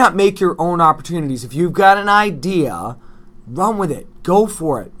 Why not make your own opportunities? If you've got an idea, run with it. Go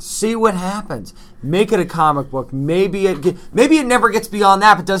for it. See what happens. Make it a comic book. Maybe it never gets beyond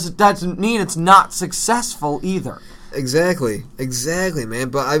that, but doesn't mean it's not successful either. Exactly, man.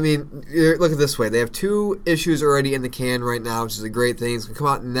 But I mean, look at it this way: they have 2 issues already in the can right now, which is a great thing. It's gonna come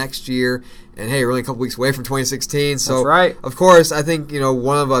out next year, and hey, we're only a couple weeks away from 2016. So, that's right. Of course, I think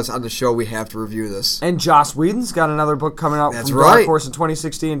one of us on the show we have to review this. And Joss Whedon's got another book coming out from right. Dark Horse in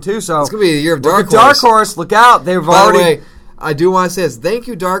 2016 too. So it's gonna be the year of Dark Horse. Dark Horse, look out! By the way, I do want to say this. Thank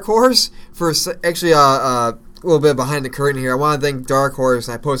you, Dark Horse, for actually a little bit behind the curtain here. I want to thank Dark Horse.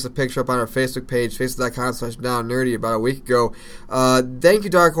 I posted a picture up on our Facebook page, facebook.com/downnerdy, about a week ago. Thank you,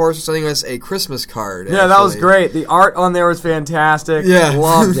 Dark Horse, for sending us a Christmas card. Yeah, that was great. The art on there was fantastic. Yeah.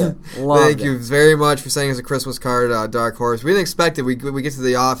 Loved it. Thank you very much for sending us a Christmas card, Dark Horse. We didn't expect it. We get to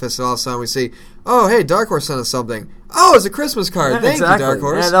the office, and all of a sudden we see, oh, hey, Dark Horse sent us something. Oh, it's a Christmas card. Yeah, Thank exactly. you, Dark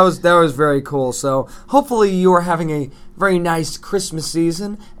Horse. Yeah, that was very cool. So hopefully you are having a very nice Christmas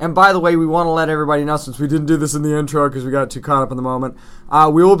season. And by the way, we want to let everybody know, since we didn't do this in the intro because we got too caught up in the moment,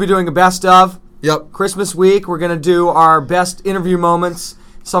 we will be doing a best of Christmas week. We're going to do our best interview moments,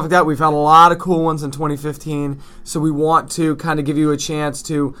 stuff like that. We've had a lot of cool ones in 2015, so we want to kind of give you a chance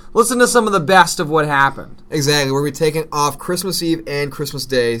to listen to some of the best of what happened. Exactly. We're going to be taking off Christmas Eve and Christmas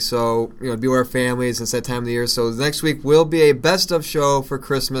Day, so be with our families. It's that time of the year. So next week will be a best of show for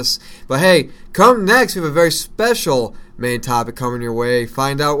Christmas. But hey, come next, we have a very special main topic coming your way.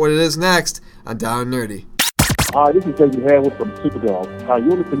 Find out what it is next on Down and Nerdy. Hi, this is David Hale from Superdog.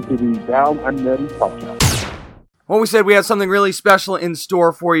 You're listening to the Down and Nerdy podcast. Well, we said we had something really special in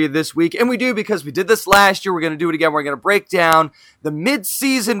store for you this week, and we do because we did this last year. We're going to do it again. We're going to break down the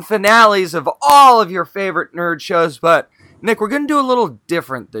mid-season finales of all of your favorite nerd shows, but Nick, we're going to do a little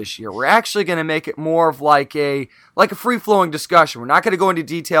different this year. We're actually going to make it more of like a free-flowing discussion. We're not going to go into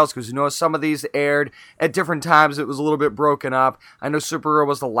details because we know some of these aired at different times. It was a little bit broken up. I know Supergirl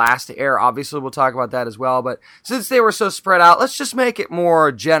was the last to air. Obviously, we'll talk about that as well. But since they were so spread out, let's just make it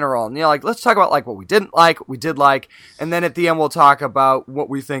more general. And, let's talk about like what we didn't like, what we did like, and then at the end we'll talk about what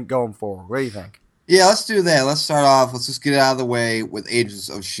we think going forward. What do you think? Yeah, let's do that. Let's start off. Let's just get it out of the way with Agents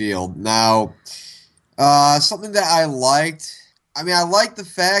of S.H.I.E.L.D. Now, something that I liked. I mean, I like the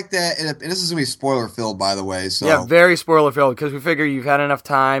fact that, and this is going to be spoiler-filled, by the way. So yeah, very spoiler-filled, because we figure you've had enough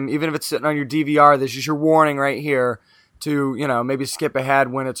time, even if it's sitting on your DVR, this is your warning right here to, maybe skip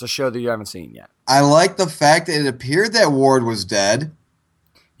ahead when it's a show that you haven't seen yet. I like the fact that it appeared that Ward was dead.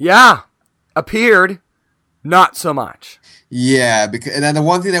 Yeah, appeared, not so much. Yeah, and then the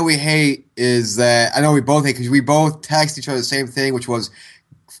one thing that we hate is that, I know we both hate, because we both text each other the same thing, which was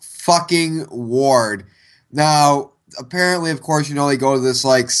fucking Ward. Now, apparently, of course, they go to this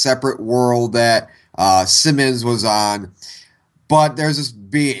separate world that Simmons was on, but there's this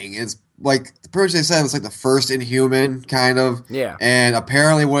being. It's like the person they said was like the first Inhuman, kind of. Yeah. And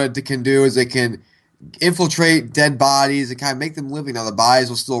apparently, what it can do is it can infiltrate dead bodies and kind of make them living. Now, the bodies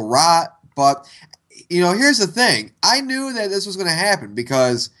will still rot, but here's the thing. I knew that this was going to happen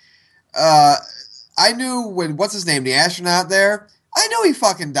because I knew when what's his name, the astronaut there. I knew he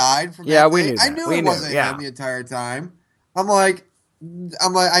fucking died from that we thing. knew that. I knew it wasn't him the entire time. I'm like,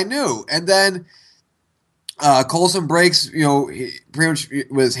 I knew. And then Coulson breaks, pretty much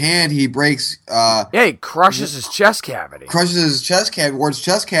with his hand, he breaks. He crushes his chest cavity. Ward's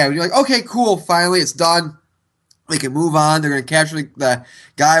chest cavity. You're like, okay, cool, finally it's done. They can move on. They're going to capture the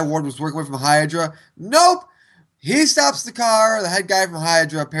guy Ward was working with from Hydra. Nope. He stops the car, the head guy from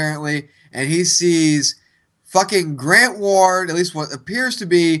Hydra, apparently, and he sees fucking Grant Ward, at least what appears to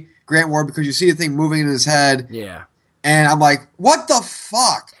be Grant Ward, because you see the thing moving in his head. Yeah. And I'm like, what the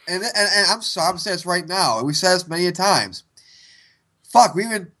fuck? And I'm sorry, I'm saying this right now, and we've said this many times. Fuck, we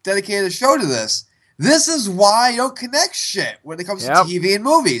even dedicated a show to this. This is why you don't connect shit when it comes to TV and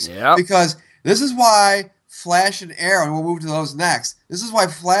movies. Yep. Because this is why Flash and Arrow, and we'll move to those next. This is why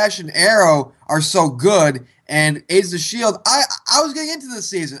Flash and Arrow are so good. And Agents of S.H.I.E.L.D., I was getting into this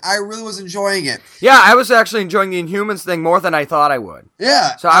season. I really was enjoying it. Yeah, I was actually enjoying the Inhumans thing more than I thought I would.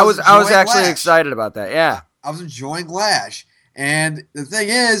 Yeah. So I was actually excited about that, yeah. I was enjoying Lash. And the thing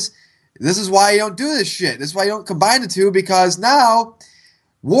is, this is why you don't do this shit. This is why you don't combine the two, because now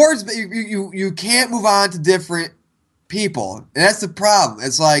Ward's you can't move on to different people. And that's the problem.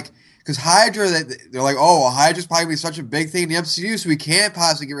 It's like, because Hydra, they're like, oh, well, Hydra's probably going to be such a big thing in the MCU, so we can't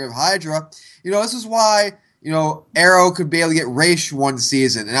possibly get rid of Hydra. This is why Arrow could be able to get Raish one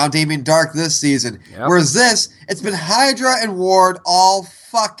season, and now Damien Dark this season. Yep. Whereas this, it's been Hydra and Ward all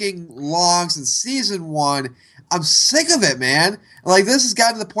fucking long since season one. I'm sick of it, man. Like, this has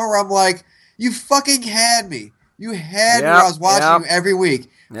gotten to the point where I'm like, you fucking had me. You had me when I was watching you every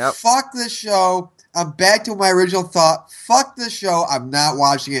week. Yep. Fuck this show. I'm back to my original thought. Fuck this show. I'm not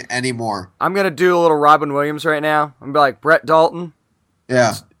watching it anymore. I'm going to do a little Robin Williams right now. I'm going to be like, Brett Dalton.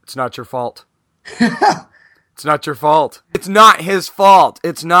 Yeah. It's not your fault. It's not your fault. It's not his fault.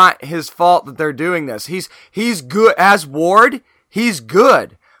 It's not his fault that they're doing this. He's good as Ward. He's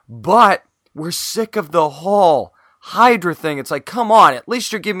good, but we're sick of the whole Hydra thing. It's like, come on, at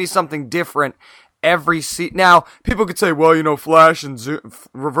least you're giving me something different every season. Now, people could say, well, Flash and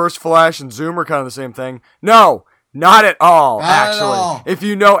Reverse Flash and Zoom are kind of the same thing. No, not at all, not actually. At all. If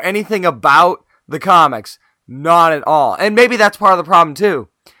you know anything about the comics, not at all. And maybe that's part of the problem, too.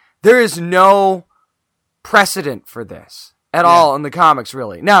 There is no precedent for this at all in the comics,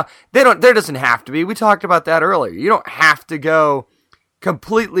 really. Now, there doesn't have to be. We talked about that earlier. You don't have to go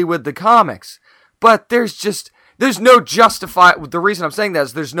completely with the comics. But there's no the reason I'm saying that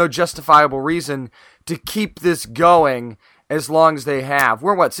is there's no justifiable reason to keep this going as long as they have.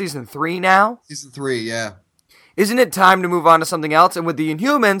 We're season 3 now? Season 3, yeah. Isn't it time to move on to something else? And with the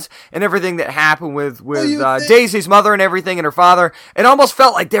Inhumans and everything that happened with Daisy's mother and everything and her father, it almost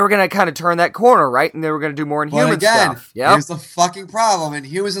felt like they were going to kind of turn that corner, right? And they were going to do more Inhuman stuff. Yep. Here's the fucking problem.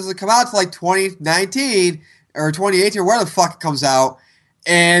 Inhumans doesn't come out till 2019 or 2018 or where the fuck it comes out.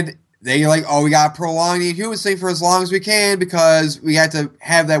 And they're like, oh, we got to prolong the Inhumans thing for as long as we can because we had to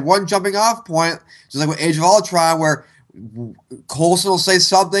have that one jumping off point, just like with Age of Ultron, where Coulson will say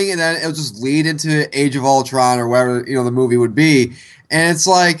something and then it'll just lead into Age of Ultron or whatever the movie would be. And it's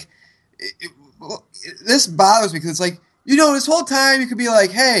like, this bothers me because it's like, this whole time you could be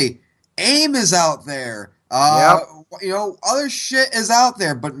like, hey, AIM is out there. Other shit is out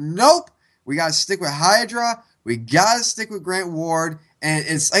there, but nope. We got to stick with Hydra. We got to stick with Grant Ward. And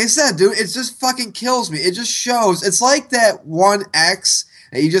it's, like I said, dude, it just fucking kills me. It just shows. It's like that one ex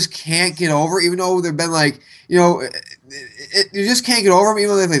that you just can't get over, even though they've been like, you just can't get over them,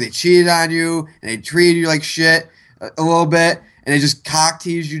 even though they cheated on you and they treated you like shit a little bit. And they just cock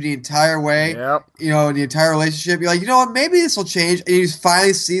tease you the entire way, in the entire relationship. You're like, you know what, maybe this will change. And you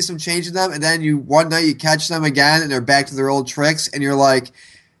finally see some change in them. And then one night you catch them again and they're back to their old tricks. And you're like,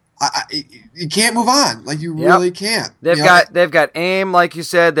 you can't move on. Like, you really can't. They've got AIM, like you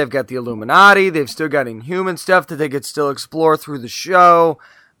said. They've got the Illuminati. They've still got Inhuman stuff that they could still explore through the show.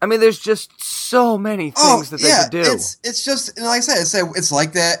 I mean, there's just so many things that they could do. It's just, like I said, it's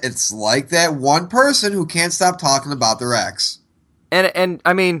like that. It's like that one person who can't stop talking about their ex. And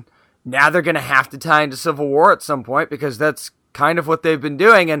I mean, now they're going to have to tie into Civil War at some point because that's kind of what they've been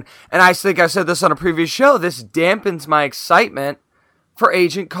doing. And I think I said this on a previous show. This dampens my excitement for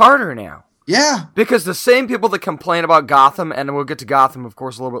Agent Carter now. Yeah. Because the same people that complain about Gotham, and we'll get to Gotham, of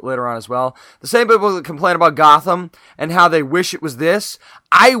course, a little bit later on as well, the same people that complain about Gotham and how they wish it was this,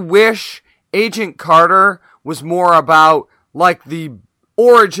 I wish Agent Carter was more about, like, the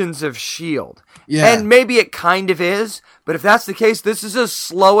origins of S.H.I.E.L.D. Yeah. And maybe it kind of is, but if that's the case, this is the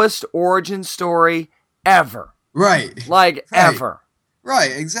slowest origin story ever. Right. Like, ever.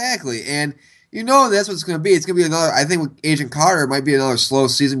 Right, exactly. And that's what it's going to be. It's going to be another, I think with Agent Carter, it might be another slow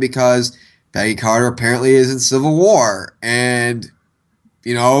season because Peggy Carter apparently is in Civil War. And,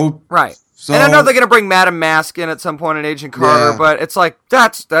 Right. So, and I know they're going to bring Madam Mask in at some point in Agent Carter, but it's like,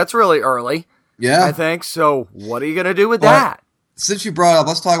 that's really early. Yeah. I think. So what are you going to do with that? Since you brought it up,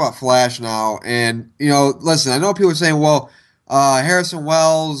 let's talk about Flash now. And, listen, I know people are saying, well, Harrison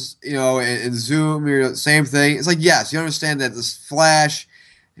Wells, and Zoom, same thing. It's like, yes, you understand that this Flash,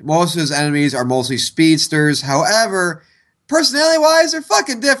 most of his enemies are mostly speedsters. However, personality-wise, they're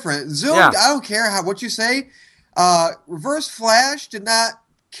fucking different. Zoom, I don't care what you say. Reverse Flash did not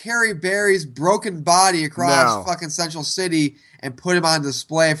carry Barry's broken body across fucking Central City and put him on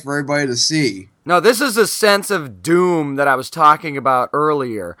display for everybody to see. No, this is a sense of doom that I was talking about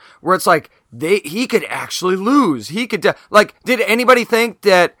earlier, where it's like he could actually lose. He could did anybody think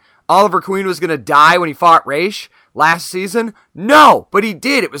that Oliver Queen was going to die when he fought Ra's last season? No, but he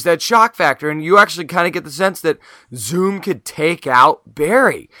did. It was that shock factor, and you actually kind of get the sense that Zoom could take out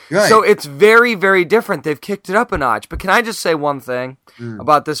Barry. Right. So it's very, very different. They've kicked it up a notch. But can I just say one thing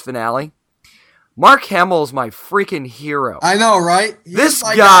about this finale? Mark Hamill is my freaking hero. I know, right? This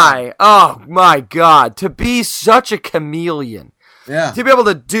guy, oh my God, to be such a chameleon. Yeah. To be able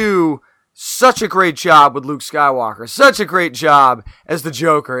to do such a great job with Luke Skywalker, such a great job as the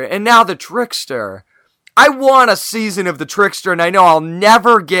Joker, and now the Trickster. I want a season of the Trickster, and I know I'll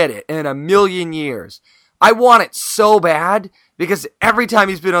never get it in a million years. I want it so bad because every time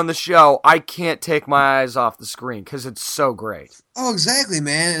he's been on the show, I can't take my eyes off the screen because it's so great. Oh, exactly,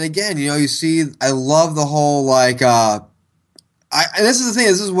 man. And again, you see, I love the whole, and this is the thing,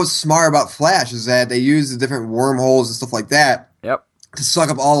 this is what's smart about Flash, is that they use the different wormholes and stuff like that. Yep. To suck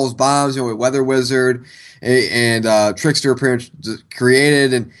up all those bombs, with Weather Wizard and Trickster appearance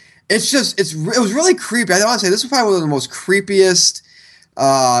created. And it was really creepy. I want to say this was probably one of the most creepiest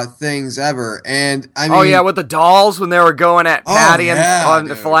things ever. And I mean, with the dolls when they were going at Patty on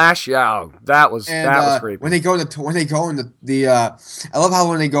the Flash. Yeah, that was creepy. When they go in the I love how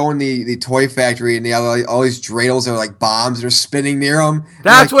when they go in the toy factory and they have all these dreidels that are like bombs that are spinning near them.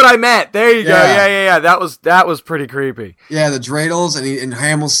 That's what I meant. There you go. Yeah. That was pretty creepy. Yeah, the dreidels and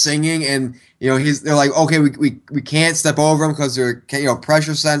Hamill's singing and. They're like, okay, we can't step over them because they're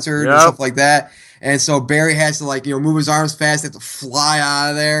pressure censored and stuff like that. And so Barry has to move his arms fast. They have to fly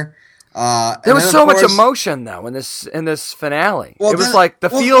out of there. There was so much emotion though in this finale. Well, it was like the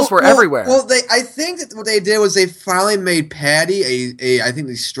feels were everywhere. Well, I think that what they did was they finally made Patty I think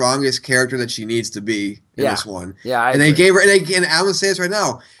the strongest character that she needs to be in this one. Yeah, they gave her and I'm gonna say this right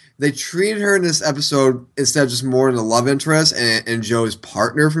now. They treated her in this episode instead of just more in the love interest and Joe's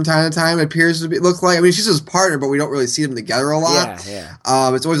partner from time to time. It appears to look like. I mean, she's his partner, but we don't really see them together a lot. Yeah.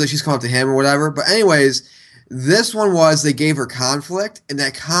 It's always like she's coming up to him or whatever. But anyways, this one they gave her conflict, and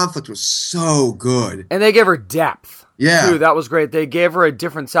that conflict was so good. And they gave her depth. Yeah. Too. That was great. They gave her a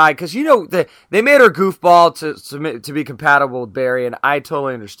different side because they made her goofball to be compatible with Barry, and I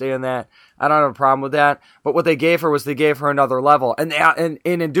totally understand that. I don't have a problem with that. But what they gave her was they gave her another level. And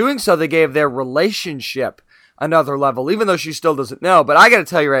in doing so, they gave their relationship another level, even though she still doesn't know. But I got to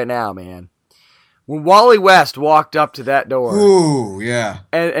tell you right now, man, when Wally West walked up to that door, ooh, yeah,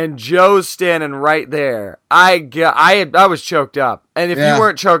 and Joe's standing right there, I was choked up. And if you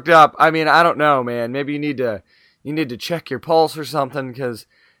weren't choked up, I mean, I don't know, man. Maybe you need to check your pulse or something, because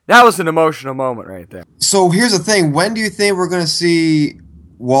that was an emotional moment right there. So here's the thing: when do you think we're going to see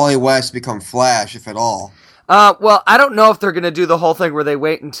Wally West become Flash, if at all? Well, I don't know if they're going to do the whole thing where they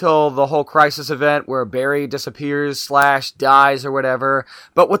wait until the whole Crisis event where Barry disappears / dies or whatever.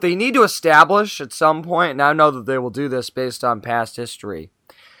 But what they need to establish at some point, and I know that they will do this based on past history,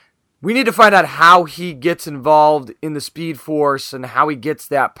 we need to find out how he gets involved in the Speed Force and how he gets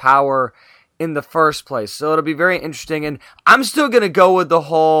that power in the first place. So it'll be very interesting. And I'm still going to go with the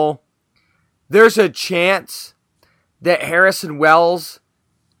whole, there's a chance that Harrison Wells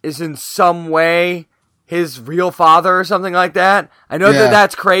is in some way his real father or something like that. I know that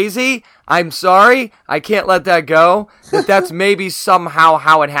that's crazy. I'm sorry. I can't let that go. That's maybe somehow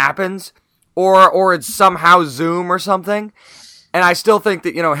how it happens. Or it's somehow Zoom or something. And I still think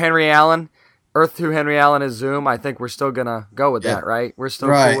that, Henry Allen, Earth 2 Henry Allen is Zoom. I think we're still going to go with that, right? We're still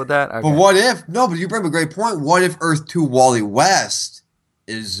cool with that? Okay. But what if, but you bring up a great point. What if Earth 2 Wally West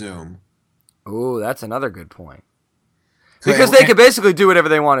is Zoom? Ooh, that's another good point. Because they could basically do whatever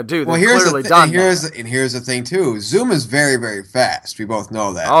they want to do. They've clearly done that. And here's the thing, too. Zoom is very, very fast. We both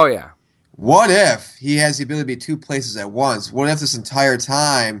know that. Oh, yeah. What if he has the ability to be two places at once? What if this entire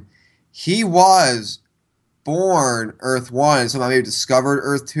time he was born Earth 1 and somehow maybe discovered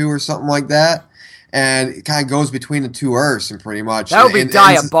Earth 2 or something like that? And it kind of goes between the two Earths, and pretty much. That would be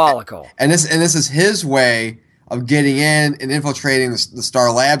diabolical. And this is his way of getting in and infiltrating the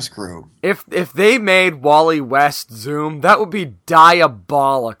Star Labs crew. If they made Wally West Zoom, that would be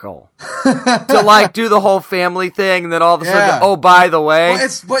diabolical. To do the whole family thing, and then all of a sudden, oh, by the way,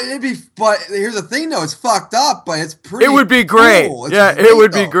 but here's the thing though, it's fucked up, but it's pretty. It would be great. Cool. It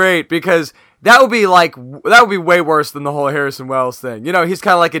would be great, because that would be way worse than the whole Harrison Wells thing. He's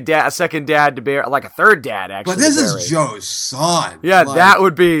kind of like a second dad to Barry, like a third dad actually. But this is Joe's son. Yeah, that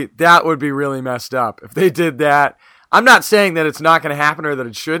would be really messed up if they did that. I'm not saying that it's not going to happen or that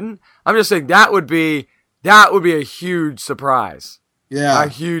it shouldn't. I'm just saying that would be a huge surprise. Yeah, a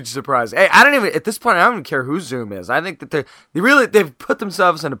huge surprise. Hey, at this point I don't even care who Zoom is. I think that they've put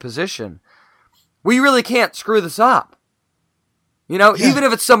themselves in a position where you really can't screw this up. Even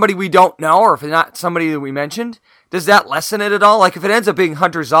if it's somebody we don't know, or if it's not somebody that we mentioned, does that lessen it at all? Like, if it ends up being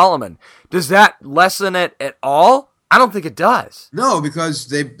Hunter Zolomon, does that lessen it at all? I don't think it does. No, because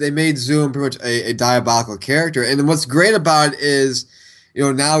they made Zoom pretty much a diabolical character. And what's great about it is,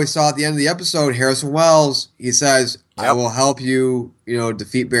 now we saw at the end of the episode, Harrison Wells, he says, I will help you,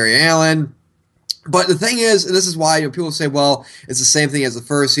 defeat Barry Allen. But the thing is, and this is why people say, well, it's the same thing as the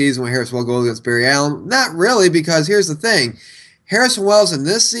first season when Harrison Wells goes against Barry Allen. Not really, because here's the thing. Harrison Wells in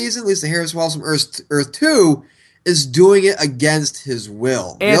this season, at least the Harrison Wells from Earth 2, is doing it against his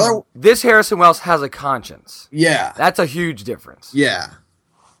will. And this Harrison Wells has a conscience. Yeah. That's a huge difference. Yeah.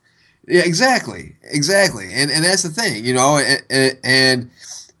 Yeah, exactly. And that's the thing,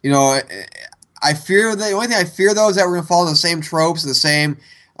 I fear the only thing I fear though is that we're going to fall in the same tropes, the same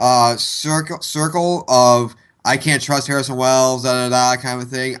circle of I can't trust Harrison Wells, kind of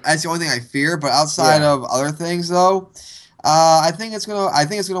thing. That's the only thing I fear, but outside of other things though, I think it's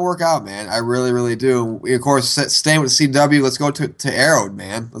gonna work out, man. I really, really do. We, of course, staying with CW. Let's go to Arrow,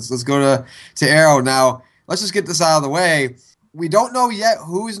 man. Let's go to Arrow now. Let's just get this out of the way. We don't know yet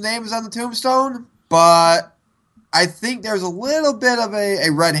whose name is on the tombstone, but I think there's a little bit of a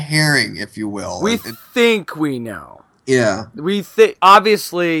red herring, if you will. We think we know. Yeah. We think,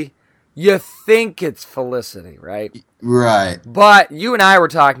 obviously, you think it's Felicity, right? Right. But you and I were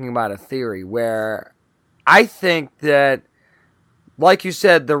talking about a theory where I think that, like you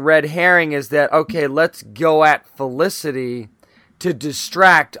said, the red herring is that, okay, let's go at Felicity to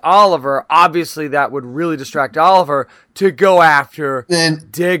distract Oliver. Obviously, that would really distract Oliver to go after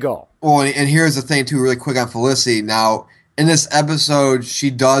Diggle. Well, and here's the thing, too, really quick on Felicity. Now, in this episode,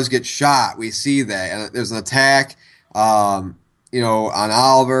 she does get shot. We see that. And there's an attack, on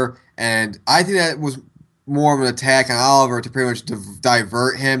Oliver. And I think that was more of an attack on Oliver to pretty much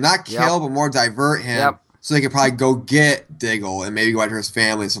divert him. Not kill, but more divert him. Yep. So they could probably go get Diggle and maybe go after his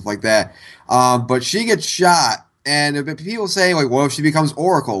family and stuff like that. But she gets shot. And people say, like, what if she becomes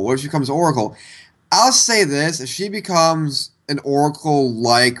Oracle? What if she becomes Oracle? I'll say this. If she becomes an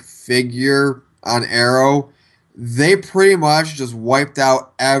Oracle-like figure on Arrow, they pretty much just wiped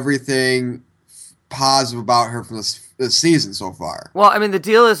out everything positive about her from this season so far. Well, I mean, the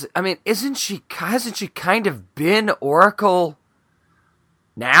deal is, hasn't she kind of been Oracle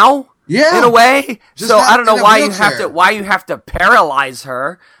now? Yeah, in a way. So I don't know why you have to paralyze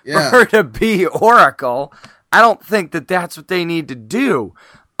her for her to be Oracle. I don't think that that's what they need to do.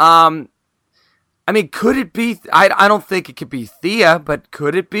 I mean, could it be? I don't think it could be Thea, but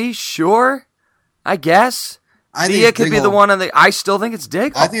could it be? Sure, I guess. Thea could be the one I still think it's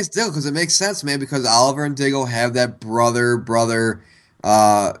Diggle. I think it's Diggle because it makes sense, man. Because Oliver and Diggle have that brother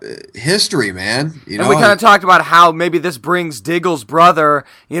history, man. You know, and we kind of talked about how maybe this brings Diggle's brother,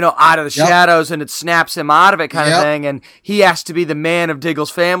 out of the shadows, and it snaps him out of it, kind of thing. And he has to be the man of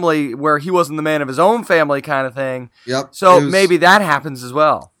Diggle's family, where he wasn't the man of his own family, kind of thing. Yep. So maybe that happens as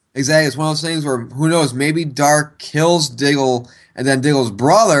well. Exactly. It's one of those things where who knows? Maybe Dark kills Diggle, and then Diggle's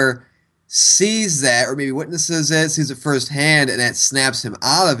brother sees that, or maybe witnesses it, sees it firsthand, and that snaps him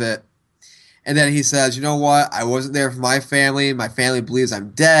out of it. And then he says, you know what? I wasn't there for my family. My family believes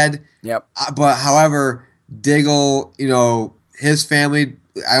I'm dead. Yep. But however, Diggle, his family,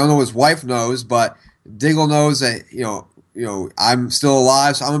 I don't know his wife knows, but Diggle knows that, I'm still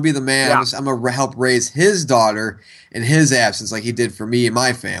alive, so I'm going to be the man. Yeah. I'm going to help raise his daughter in his absence like he did for me and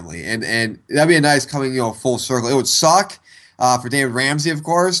my family. And that'd be a nice coming, full circle. It would suck. For David Ramsey, of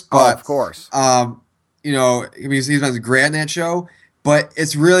course. But, of course. He's been great in that show. But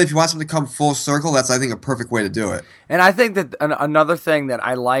it's really, if you want something to come full circle, that's, I think, a perfect way to do it. And I think that another thing that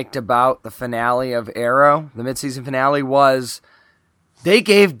I liked about the finale of Arrow, the mid-season finale, was they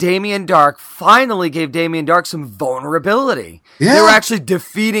finally gave Damien Dark some vulnerability. Yeah. They were actually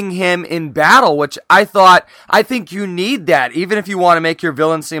defeating him in battle, which I think you need that, even if you want to make your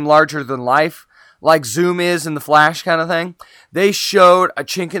villain seem larger than life. Like Zoom is in The Flash kind of thing. They showed a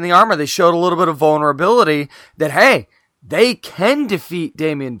chink in the armor. They showed a little bit of vulnerability that, hey, they can defeat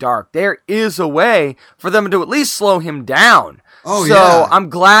Damien Dark. There is a way for them to at least slow him down. Oh, so I'm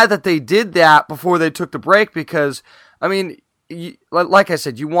glad that they did that before they took the break because, I mean, like I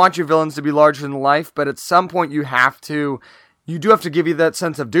said, you want your villains to be larger than life, but at some point you do have to give you that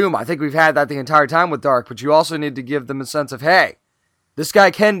sense of doom. I think we've had that the entire time with Dark, but you also need to give them a sense of, hey, this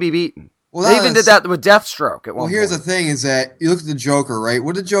guy can be beaten. Well, they even did that with Deathstroke at one point. Well, here's the thing is that you look at the Joker, right?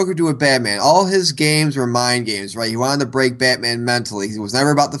 What did Joker do with Batman? All his games were mind games, right? He wanted to break Batman mentally. He was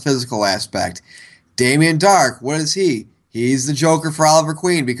never about the physical aspect. Damien Dark, what is he? He's the Joker for Oliver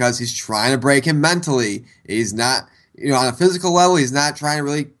Queen because he's trying to break him mentally. He's not, on a physical level, he's not trying to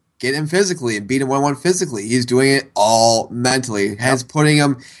really get him physically and beat him 1-1 physically. He's doing it all mentally. Hence putting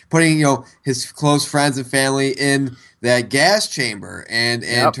his close friends and family in that gas chamber and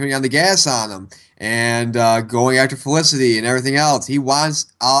turning on the gas on him and going after Felicity and everything else. He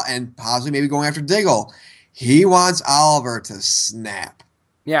wants, and possibly maybe going after Diggle. He wants Oliver to snap.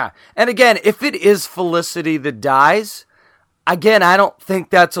 Yeah. And again, if it is Felicity that dies, again, I don't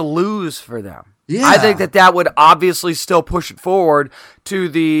think that's a lose for them. Yeah. I think that would obviously still push it forward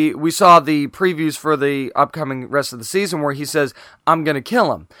to we saw the previews for the upcoming rest of the season where he says, I'm going to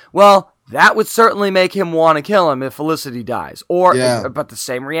kill him. Well, that would certainly make him want to kill him if Felicity dies. But the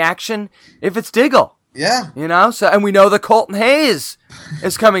same reaction if it's Diggle. Yeah. So, and we know that Colton Hayes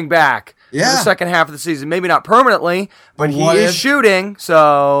is coming back for the second half of the season. Maybe not permanently, but he is shooting,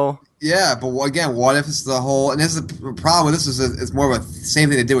 so... Yeah, but again, what if it's the whole... And this is the problem with this is it's more of a same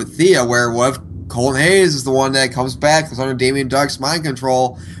thing they did with Thea, where what if Colton Hayes is the one that comes back, goes under Damien Dark's mind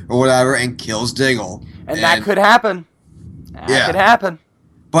control or whatever, and kills Diggle. And that could happen. That could happen.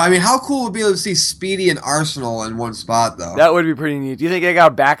 But, I mean, how cool would it be to see Speedy and Arsenal in one spot, though? That would be pretty neat. Do you think they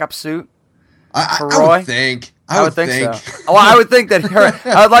got a backup suit for Roy? I would think. I would think so. Well, I would think that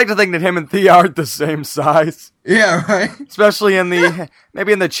I would like to think that him and Thea aren't the same size. Yeah, right. Especially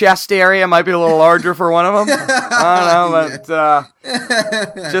maybe in the chest area, might be a little larger for one of them. I don't know,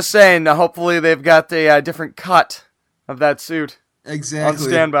 but just saying. Hopefully, they've got a different cut of that suit. Exactly. On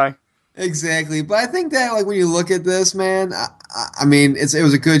standby. Exactly, but I think that when you look at this, man, I mean, it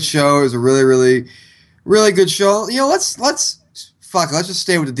was a good show. It was a really, really, really good show. Let's just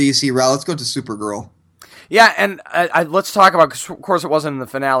stay with the DC route. Let's go to Supergirl. Yeah, and let's talk about, because of course it wasn't in the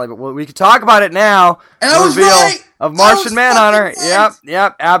finale, but we could talk about it now. And I was right! Of Martian Manhunter. Right.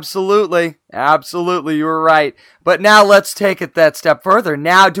 Yep, absolutely. Absolutely, you were right. But now let's take it that step further.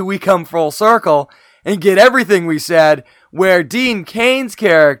 Now do we come full circle and get everything we said, where Dean Cain's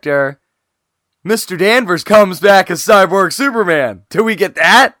character, Mr. Danvers, comes back as Cyborg Superman? Do we get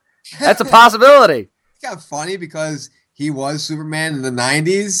that? That's a possibility. It's kind of funny because he was Superman in the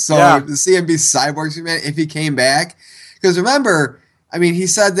 90s, so to see him be Cyborg Superman if he came back. Because remember, I mean, he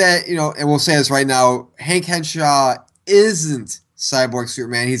said that, and we'll say this right now, Hank Henshaw isn't Cyborg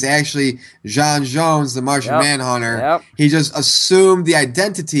Superman. He's actually John Jones, the Martian Manhunter. Yep. He just assumed the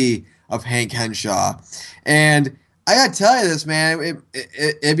identity of Hank Henshaw. And I gotta tell you this, man,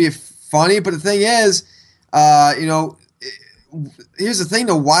 it'd be funny. But the thing is, here's the thing,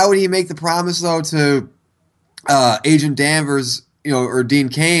 though. Why would he make the promise, though, to Agent Danvers, or Dean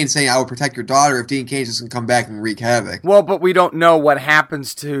Cain, saying, I will protect your daughter, if Dean Cain's just going to come back and wreak havoc? Well, but we don't know what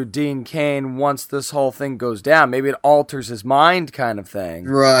happens to Dean Cain once this whole thing goes down. Maybe it alters his mind kind of thing.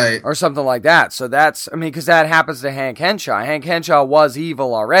 Right. Or something like that. So because that happens to Hank Henshaw. Hank Henshaw was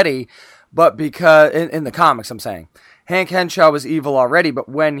evil already, but because, in the comics I'm saying, Hank Henshaw was evil already, but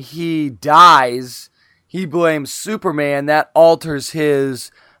when he dies, he blames Superman. That alters his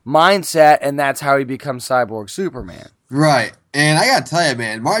mindset, and that's how he becomes Cyborg Superman. Right. And I gotta tell you,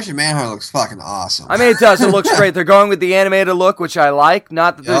 man, Martian Manhunter looks fucking awesome. I mean, it does. It looks great. They're going with the animated look, which I like.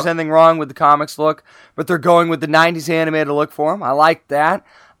 Not that there's anything wrong with the comics look, but they're going with the 90s animated look for him. I like that.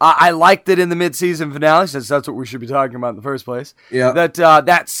 I liked it in the mid-season finale, since that's what we should be talking about in the first place. Yeah.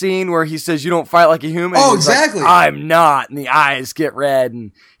 That scene where he says, "You don't fight like a human." Oh, exactly. Like, I'm not. And the eyes get red,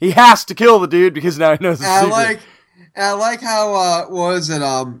 and he has to kill the dude because now he knows the secret. I like how,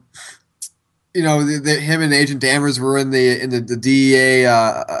 him and Agent Danvers were in the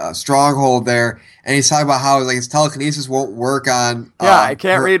DEA stronghold there, and he's talking about how his telekinesis won't work on. I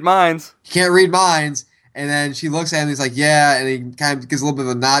can't read minds. He can't read minds, and then she looks at him. And he's like, "Yeah," and he kind of gives a little bit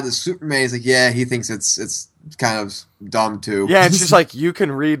of a nod to Superman. He's like, "Yeah," he thinks it's kind of dumb too. Yeah, and she's like, "You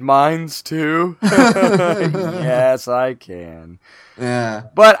can read minds too." Yes, I can. Yeah.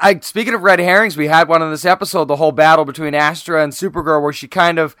 But speaking of red herrings, we had one in this episode, the whole battle between Astra and Supergirl, where she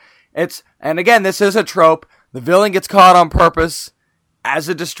kind of. And again, this is a trope. The villain gets caught on purpose as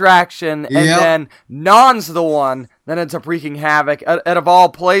a distraction, and then Non's the one that ends up wreaking havoc out of all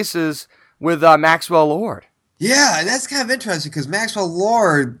places with Maxwell Lord. Yeah, and that's kind of interesting because Maxwell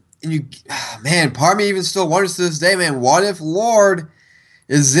Lord, part of me even still wonders to this day, man, what if Lord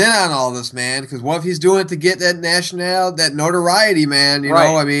is in on all this, man? Because what if he's doing it to get that notoriety, man? You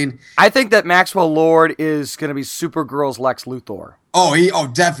know, I mean, I think that Maxwell Lord is going to be Supergirl's Lex Luthor. Oh,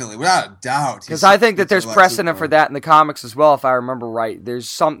 definitely, without a doubt. Because I think that there's precedent for that in the comics as well, if I remember right. There's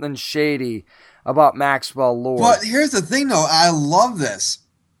something shady about Maxwell Lord. But here's the thing, though. I love this.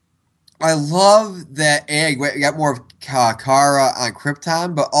 I love that we got more of Kara on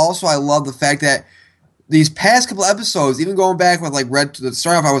Krypton, but also I love the fact that these past couple episodes, even going back with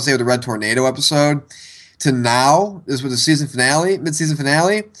starting off, I would say with the Red Tornado episode, to now, this was the mid-season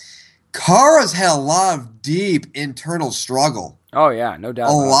finale, Kara's had a lot of deep internal struggle. Oh, yeah, no doubt.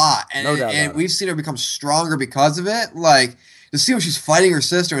 A lot. And we've seen her become stronger because of it. Like, to see when she's fighting her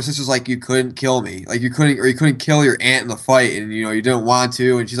sister, and her sister's like, "You couldn't kill me. Like, you couldn't kill your aunt in the fight, and, you didn't want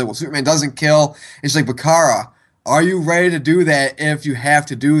to." And she's like, "Well, Superman doesn't kill." And she's like, "But Kara, are you ready to do that if you have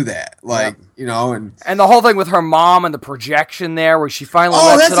to do that?" Like, and the whole thing with her mom and the projection there where she finally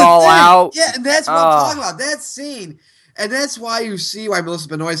lets it all out. Yeah, and that's what I'm talking about. That scene. And that's why you see why Melissa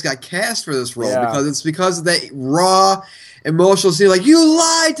Benoist got cast for this role, because of that raw emotional scene. Like, you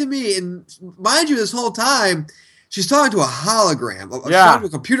lied to me. And mind you, this whole time, she's talking to a hologram, she's talking to a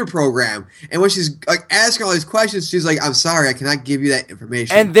computer program. And when she's asking all these questions, she's like, "I'm sorry, I cannot give you that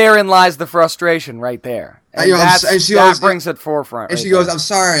information." And therein lies the frustration right there. And that brings it forefront. And she goes, "I'm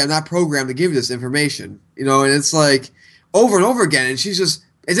sorry, I'm not programmed to give you this information." And it's like over and over again. And she's just,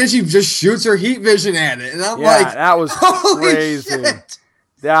 and then she just shoots her heat vision at it. And I'm like, that was crazy. Shit.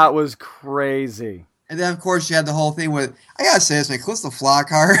 That was crazy. And then, of course, you had the whole thing with, I gotta say this, man, Calista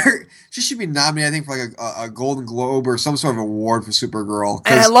Flockhart, she should be nominated, I think, for a Golden Globe or some sort of award for Supergirl.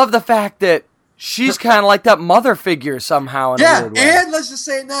 And I love the fact that she's kind of like that mother figure somehow in a weird way. And let's just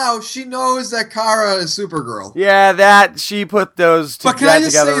say now, she knows that Kara is Supergirl. Yeah, that she put those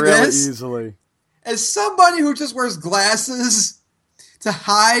together really easily. As somebody who just wears glasses to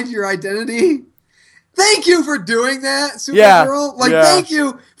hide your identity, thank you for doing that, Supergirl.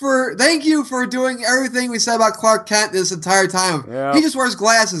 Thank you for doing everything we said about Clark Kent this entire time. Yeah. He just wears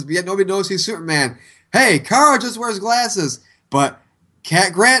glasses, but yet nobody knows he's Superman. Hey, Kara just wears glasses, but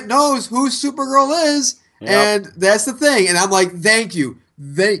Cat Grant knows who Supergirl is, and that's the thing. And I'm like, thank you.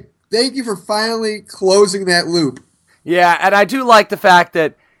 Thank you for finally closing that loop. Yeah, and I do like the fact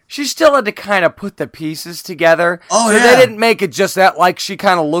that she still had to kind of put the pieces together. Oh, so they didn't make it just that, like, she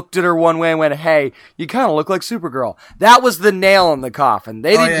kind of looked at her one way and went, "Hey, you kind of look like Supergirl." That was the nail in the coffin.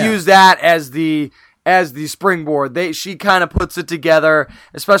 They didn't use that as the springboard. She kind of puts it together,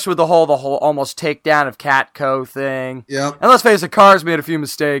 especially with the whole almost takedown of Catco thing. Yep. And let's face it, Kara's made a few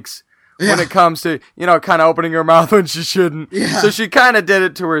mistakes when it comes to, kind of opening her mouth when she shouldn't. Yeah. So she kind of did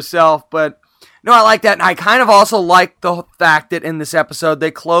it to herself, but no, I like that. And I kind of also like the fact that in this episode,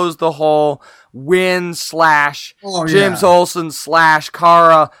 they closed the whole Win / James Olsen /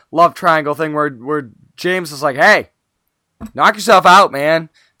 Kara love triangle thing where James is like, "Hey, knock yourself out, man.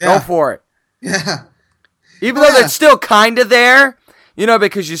 Go for it. Yeah. Even though it's still kind of there,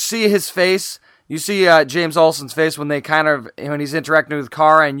 because you see his face. You see James Olsen's face when he's interacting with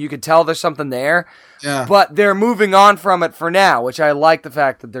Kara, and you can tell there's something there. Yeah. But they're moving on from it for now, which I like the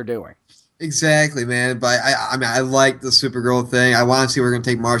fact that they're doing. Exactly, man. But I like the Supergirl thing. I want to see where we're going to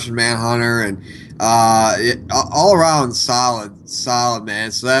take Martian Manhunter, and all around solid,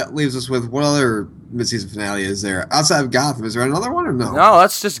 man. So that leaves us with what other mid-season finale is there? Outside of Gotham, is there another one or no? No,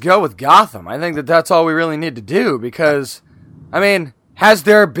 let's just go with Gotham. I think that's all we really need to do because, has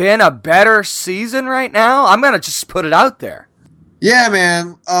there been a better season right now? I'm going to just put it out there. Yeah,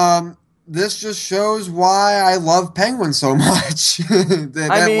 man. This just shows why I love Penguin so much.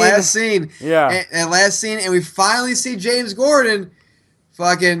 that last scene. Yeah. That last scene, and we finally see James Gordon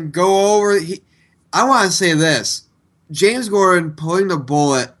fucking go over. I want to say this. James Gordon pulling the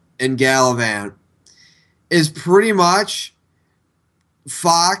bullet in Gallivant is pretty much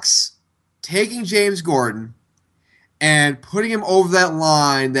Fox taking James Gordon and putting him over that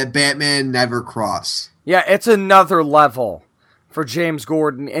line that Batman never crossed. Yeah, it's another level for James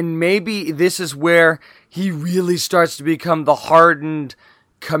Gordon, and maybe this is where he really starts to become the hardened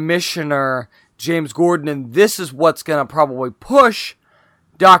commissioner, James Gordon, and this is what's going to probably push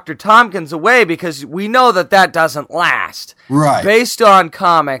Dr. Tompkins away because we know that doesn't last. Right. Based on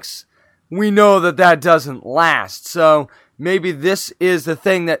comics, we know that doesn't last, so maybe this is the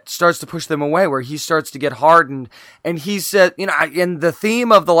thing that starts to push them away, where he starts to get hardened. And he said, and the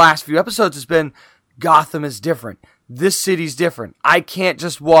theme of the last few episodes has been Gotham is different. This city's different. I can't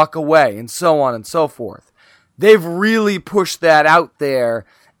just walk away, and so on and so forth. They've really pushed that out there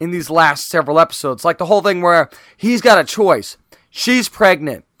in these last several episodes. Like the whole thing where he's got a choice. She's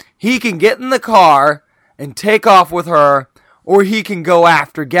pregnant. He can get in the car and take off with her, or he can go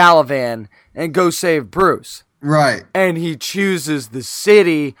after Gallivant and go save Bruce. Right. And he chooses the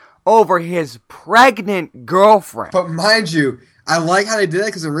city over his pregnant girlfriend. But mind you, I like how they did it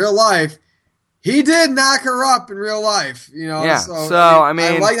because in real life, he did knock her up in real life. Yeah.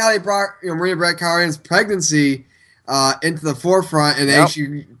 I like how they brought Maria Baracarian's pregnancy into the forefront and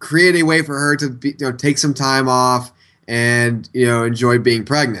actually create a way for her to take some time off and enjoy being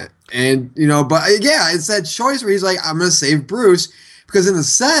pregnant. And but it's that choice where he's like, I'm going to save Bruce because in a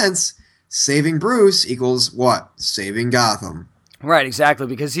sense, saving Bruce equals what? Saving Gotham. Right, exactly,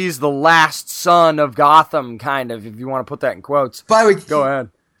 because he's the last son of Gotham, kind of, if you want to put that in quotes. By the way, go ahead.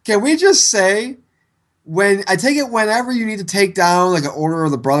 Can we just say, whenever you need to take down like an Order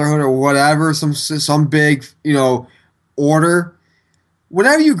of the Brotherhood or whatever, some big order,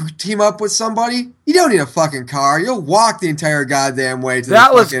 whenever you team up with somebody, you don't need a fucking car. You'll walk the entire goddamn way to the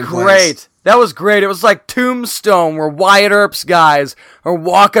fucking place. That was great. That was great. It was like Tombstone, where Wyatt Earp's guys are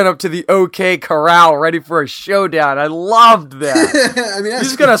walking up to the OK Corral ready for a showdown. I loved that.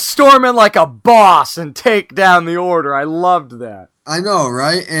 He's going to storm in like a boss and take down the Order. I loved that. I know,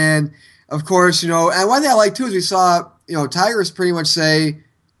 right? And, of course, and one thing I like, too, is we saw, Tigress pretty much say,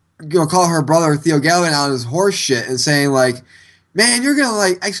 call her brother Theo Gallivant out on his horse shit and saying, like, man, you're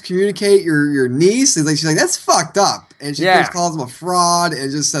going to, excommunicate your niece? And she's like, that's fucked up. And she calls him a fraud and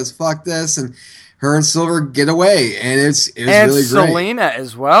just says, fuck this. And her and Silver get away. And it was really great. And Selena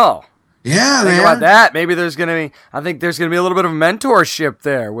as well. Yeah, Think about that. Maybe there's going to be, I think there's going to be a little bit of mentorship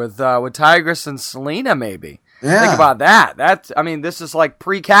there with Tigress and Selena, maybe. Yeah. Think about that. This is like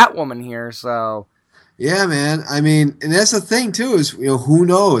pre-Catwoman here, so. Yeah, man. And that's the thing, too, is, who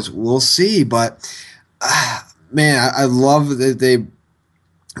knows? We'll see. But, man, I love that they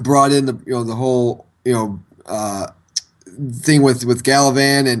brought in the whole, thing with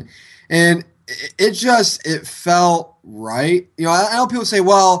Gallivant and it felt right. I know people say,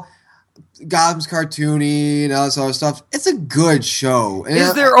 well, Gotham's cartoony and all this other stuff. It's a good show. And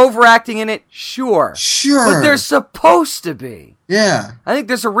is there overacting in it? Sure. But they're supposed to be. Yeah. I think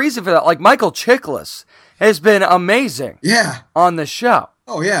there's a reason for that. Like Michael Chiklis has been amazing. Yeah. On the show.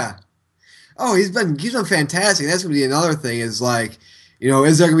 Oh yeah. Oh, he's been fantastic. That's gonna be another thing. Is like,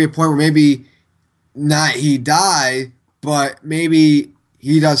 is there gonna be a point where maybe not he die, but maybe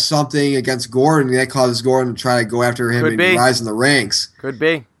he does something against Gordon that causes Gordon to try to go after him and rise in the ranks. Could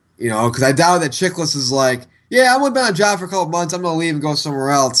be. Because I doubt that Chiklis is like, yeah, I've only been on a job for a couple months. I'm going to leave and go somewhere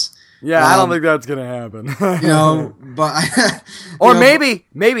else. Yeah, I don't think that's going to happen. But or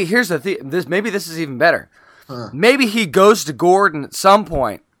maybe here's the thing. Maybe this is even better. Maybe he goes to Gordon at some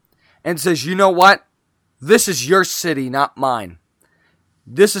point and says, you know what? This is your city, not mine.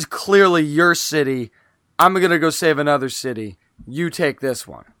 This is clearly your city. I'm going to go save another city. You take this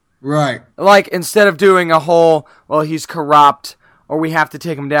one. Right. Like, instead of doing a whole, well, he's corrupt, or we have to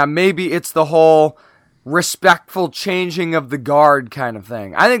take him down, maybe it's the whole, respectful changing of the guard kind of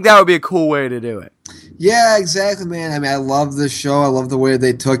thing. I think that would be a cool way to do it. Yeah, exactly, man. I mean, I love this show. I love the way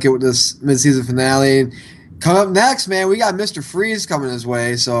they took it with this mid-season finale. And coming up next, man, we got Mr. Freeze coming his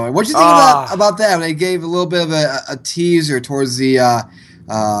way. So what do you think about that? When they gave a little bit of a teaser towards the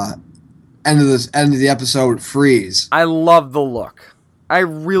end of the episode with Freeze. I love the look. I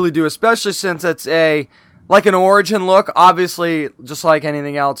really do, especially since it's like an origin look. Obviously, just like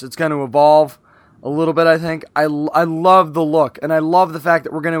anything else, it's going to evolve a little bit, I think. I love the look, and I love the fact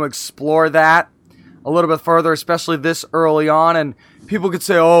that we're going to explore that a little bit further, especially this early on. And people could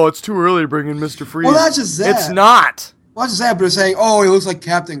say, oh, it's too early to bring in Mr. Freeze. Well, not just that. It's not. Not just that, but they're saying, oh, he looks like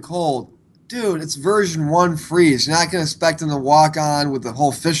Captain Cold. Dude, it's version 1 Freeze. You're not going to expect him to walk on with the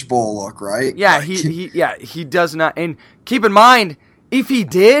whole fishbowl look, right? Yeah, like, he does not. And keep in mind, if he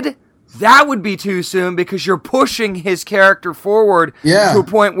did, that would be too soon because you're pushing his character forward to a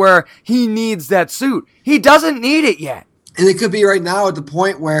point where he needs that suit. He doesn't need it yet. And it could be right now at the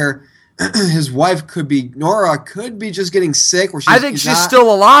point where his wife Nora could be just getting sick. Where I think she's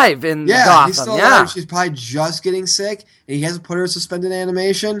still alive in Gotham. He's still alive. She's probably just getting sick, and he hasn't put her in suspended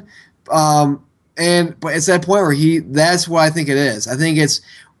animation. But it's that point where that's what I think it is. I think it's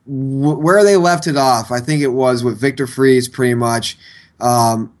where they left it off. I think it was with Victor Freeze pretty much.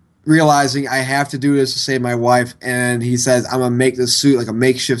 Realizing I have to do this to save my wife, and he says, I'm going to make this suit like a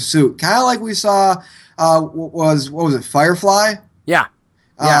makeshift suit. Kind of like we saw, what was it, Firefly? Yeah.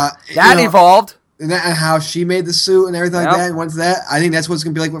 That evolved. And how she made the suit and everything like that, and went to that. I think that's what it's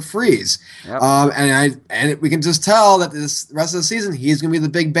going to be like with Freeze. Yep. And we can just tell that this rest of the season, he's going to be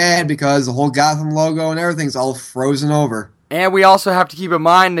the big bad because the whole Gotham logo and everything's all frozen over. And we also have to keep in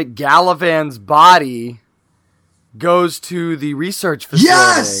mind that Galavan's body goes to the research facility.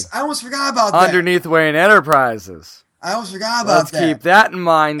 Yes! I almost forgot about that. Underneath Wayne Enterprises. I almost forgot about that. Let's keep that in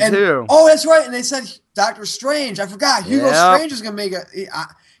mind, too. Oh, that's right. And they said Doctor Strange. I forgot. Hugo Strange is going to make it.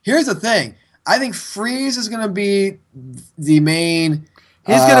 Here's the thing. I think Freeze is going to be the main...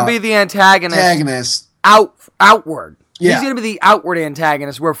 He's going to be the antagonist. Outward. Yeah. He's going to be the outward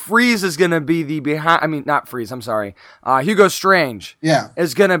antagonist, where Freeze is going to be the behind... I mean, not Freeze, I'm sorry. Hugo Strange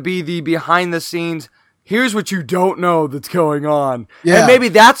is going to be the behind-the-scenes... Here's what you don't know that's going on. Yeah. And maybe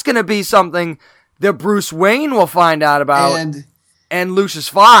that's going to be something that Bruce Wayne will find out about. And Lucius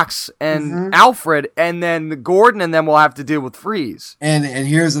Fox and Alfred, and then Gordon and them will have to deal with Freeze. And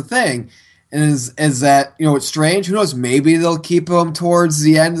here's the thing, is that, it's Strange. Who knows? Maybe they'll keep him towards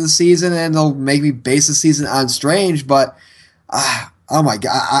the end of the season and they'll maybe base the season on Strange. But, oh my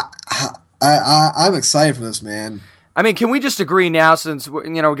God, I'm excited for this, man. I mean, can we just agree now, since, we're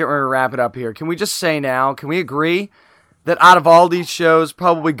getting ready to wrap it up here, can we just say now, can we agree that out of all these shows,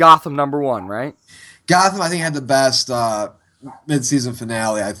 probably Gotham #1, right? Gotham, I think, had the best mid-season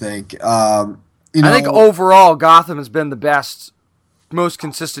finale, I think. I think overall, Gotham has been the best, most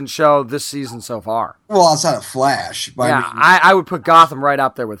consistent show this season so far. Well, outside of Flash. But yeah, I would put Gotham right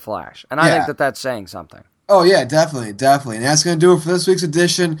up there with Flash, and I think that that's saying something. Oh, yeah, definitely. And that's going to do it for this week's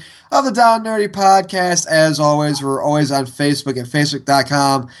edition of the Down Nerdy Podcast. As always, we're always on Facebook at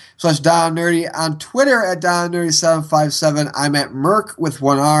facebook.com/Down Nerdy, on Twitter at DownNerdy757. I'm at Merc with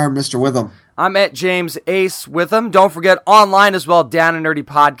one arm, Mr. Witham. I'm at James Ace Witham. Don't forget, online as well,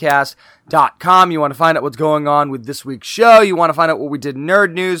 downandnerdypodcast.com. You want to find out what's going on with this week's show. You want to find out what we did in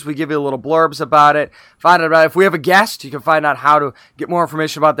Nerd News. We give you a little blurbs about it. Find out about it. If we have a guest, you can find out how to get more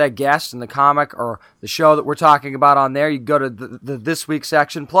information about that guest in the comic or the show that we're talking about on there. You can go to the This Week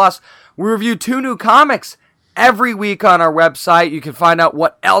section. Plus, we review 2 new comics every week on our website. You can find out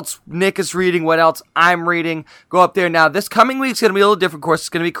what else Nick is reading, what else I'm reading. Go up there. Now, this coming week's going to be a little different. Of course, it's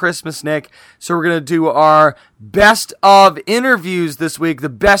going to be Christmas, Nick. So we're going to do our best of interviews this week. The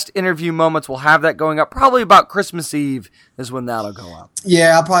best interview moments. We'll have that going up probably about Christmas Eve is when that'll go up.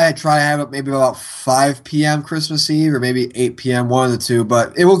 Yeah, I'll probably try to have it maybe about 5 p.m. Christmas Eve or maybe 8 p.m., one of the two.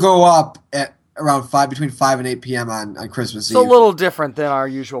 But it will go up at around between 5 and 8 p.m. on Christmas Eve. It's a little different than our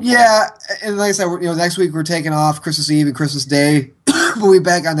usual plan. Yeah, and like I said, next week we're taking off Christmas Eve and Christmas Day. We'll be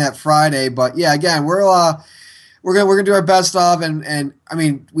back on that Friday. But yeah, again, we're gonna do our best of, and I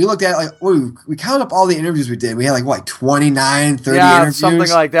mean, we looked at we counted up all the interviews we did. We had 29, 30 interviews, something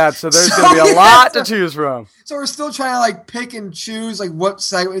like that. So there's gonna be a lot to choose from. So we're still trying to pick and choose what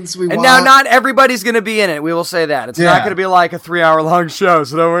segments we want. And now not everybody's going to be in it. We will say that. It's not going to be like a 3-hour long show,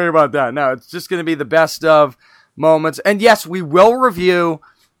 so don't worry about that. No, it's just going to be the best of moments. And yes, we will review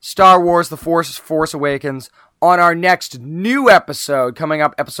Star Wars The Force Awakens on our next new episode, coming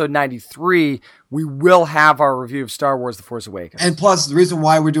up, episode 93. We will have our review of Star Wars The Force Awakens. And plus, the reason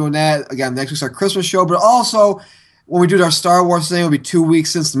why we're doing that, again, next week's our Christmas show, but also when we do our Star Wars thing, it'll be 2 weeks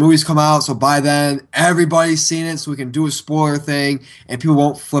since the movies come out. So by then, everybody's seen it, so we can do a spoiler thing, and people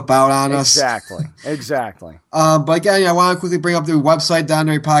won't flip out on us. Exactly. But again, I want to quickly bring up the website,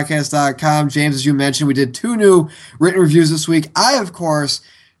 downnerdypodcast.com. James, as you mentioned, we did 2 new written reviews this week. I, of course,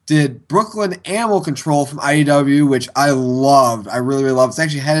 did Brooklyn Animal Control from IDW, which I loved. I really, really loved. It's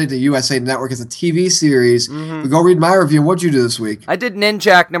actually headed to USA Network. It's a TV series. But go read my review. What'd you do this week? I did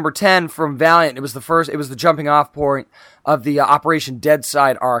Ninjak number 10 from Valiant. It was the jumping off point of the Operation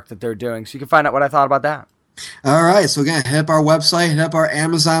Deadside arc that they're doing. So you can find out what I thought about that. All right, so again, hit up our website, hit up our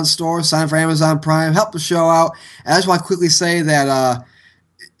Amazon store, sign up for Amazon Prime, help the show out. And I just want to quickly say that,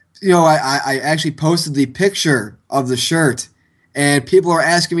 I actually posted the picture of the shirt, and people are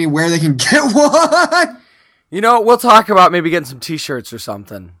asking me where they can get one. We'll talk about maybe getting some T-shirts or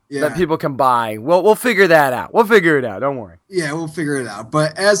something that people can buy. We'll figure that out. We'll figure it out. Don't worry. Yeah, we'll figure it out.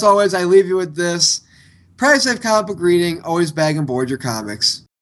 But as always, I leave you with this. Practice safe comic book reading. Always bag and board your comics.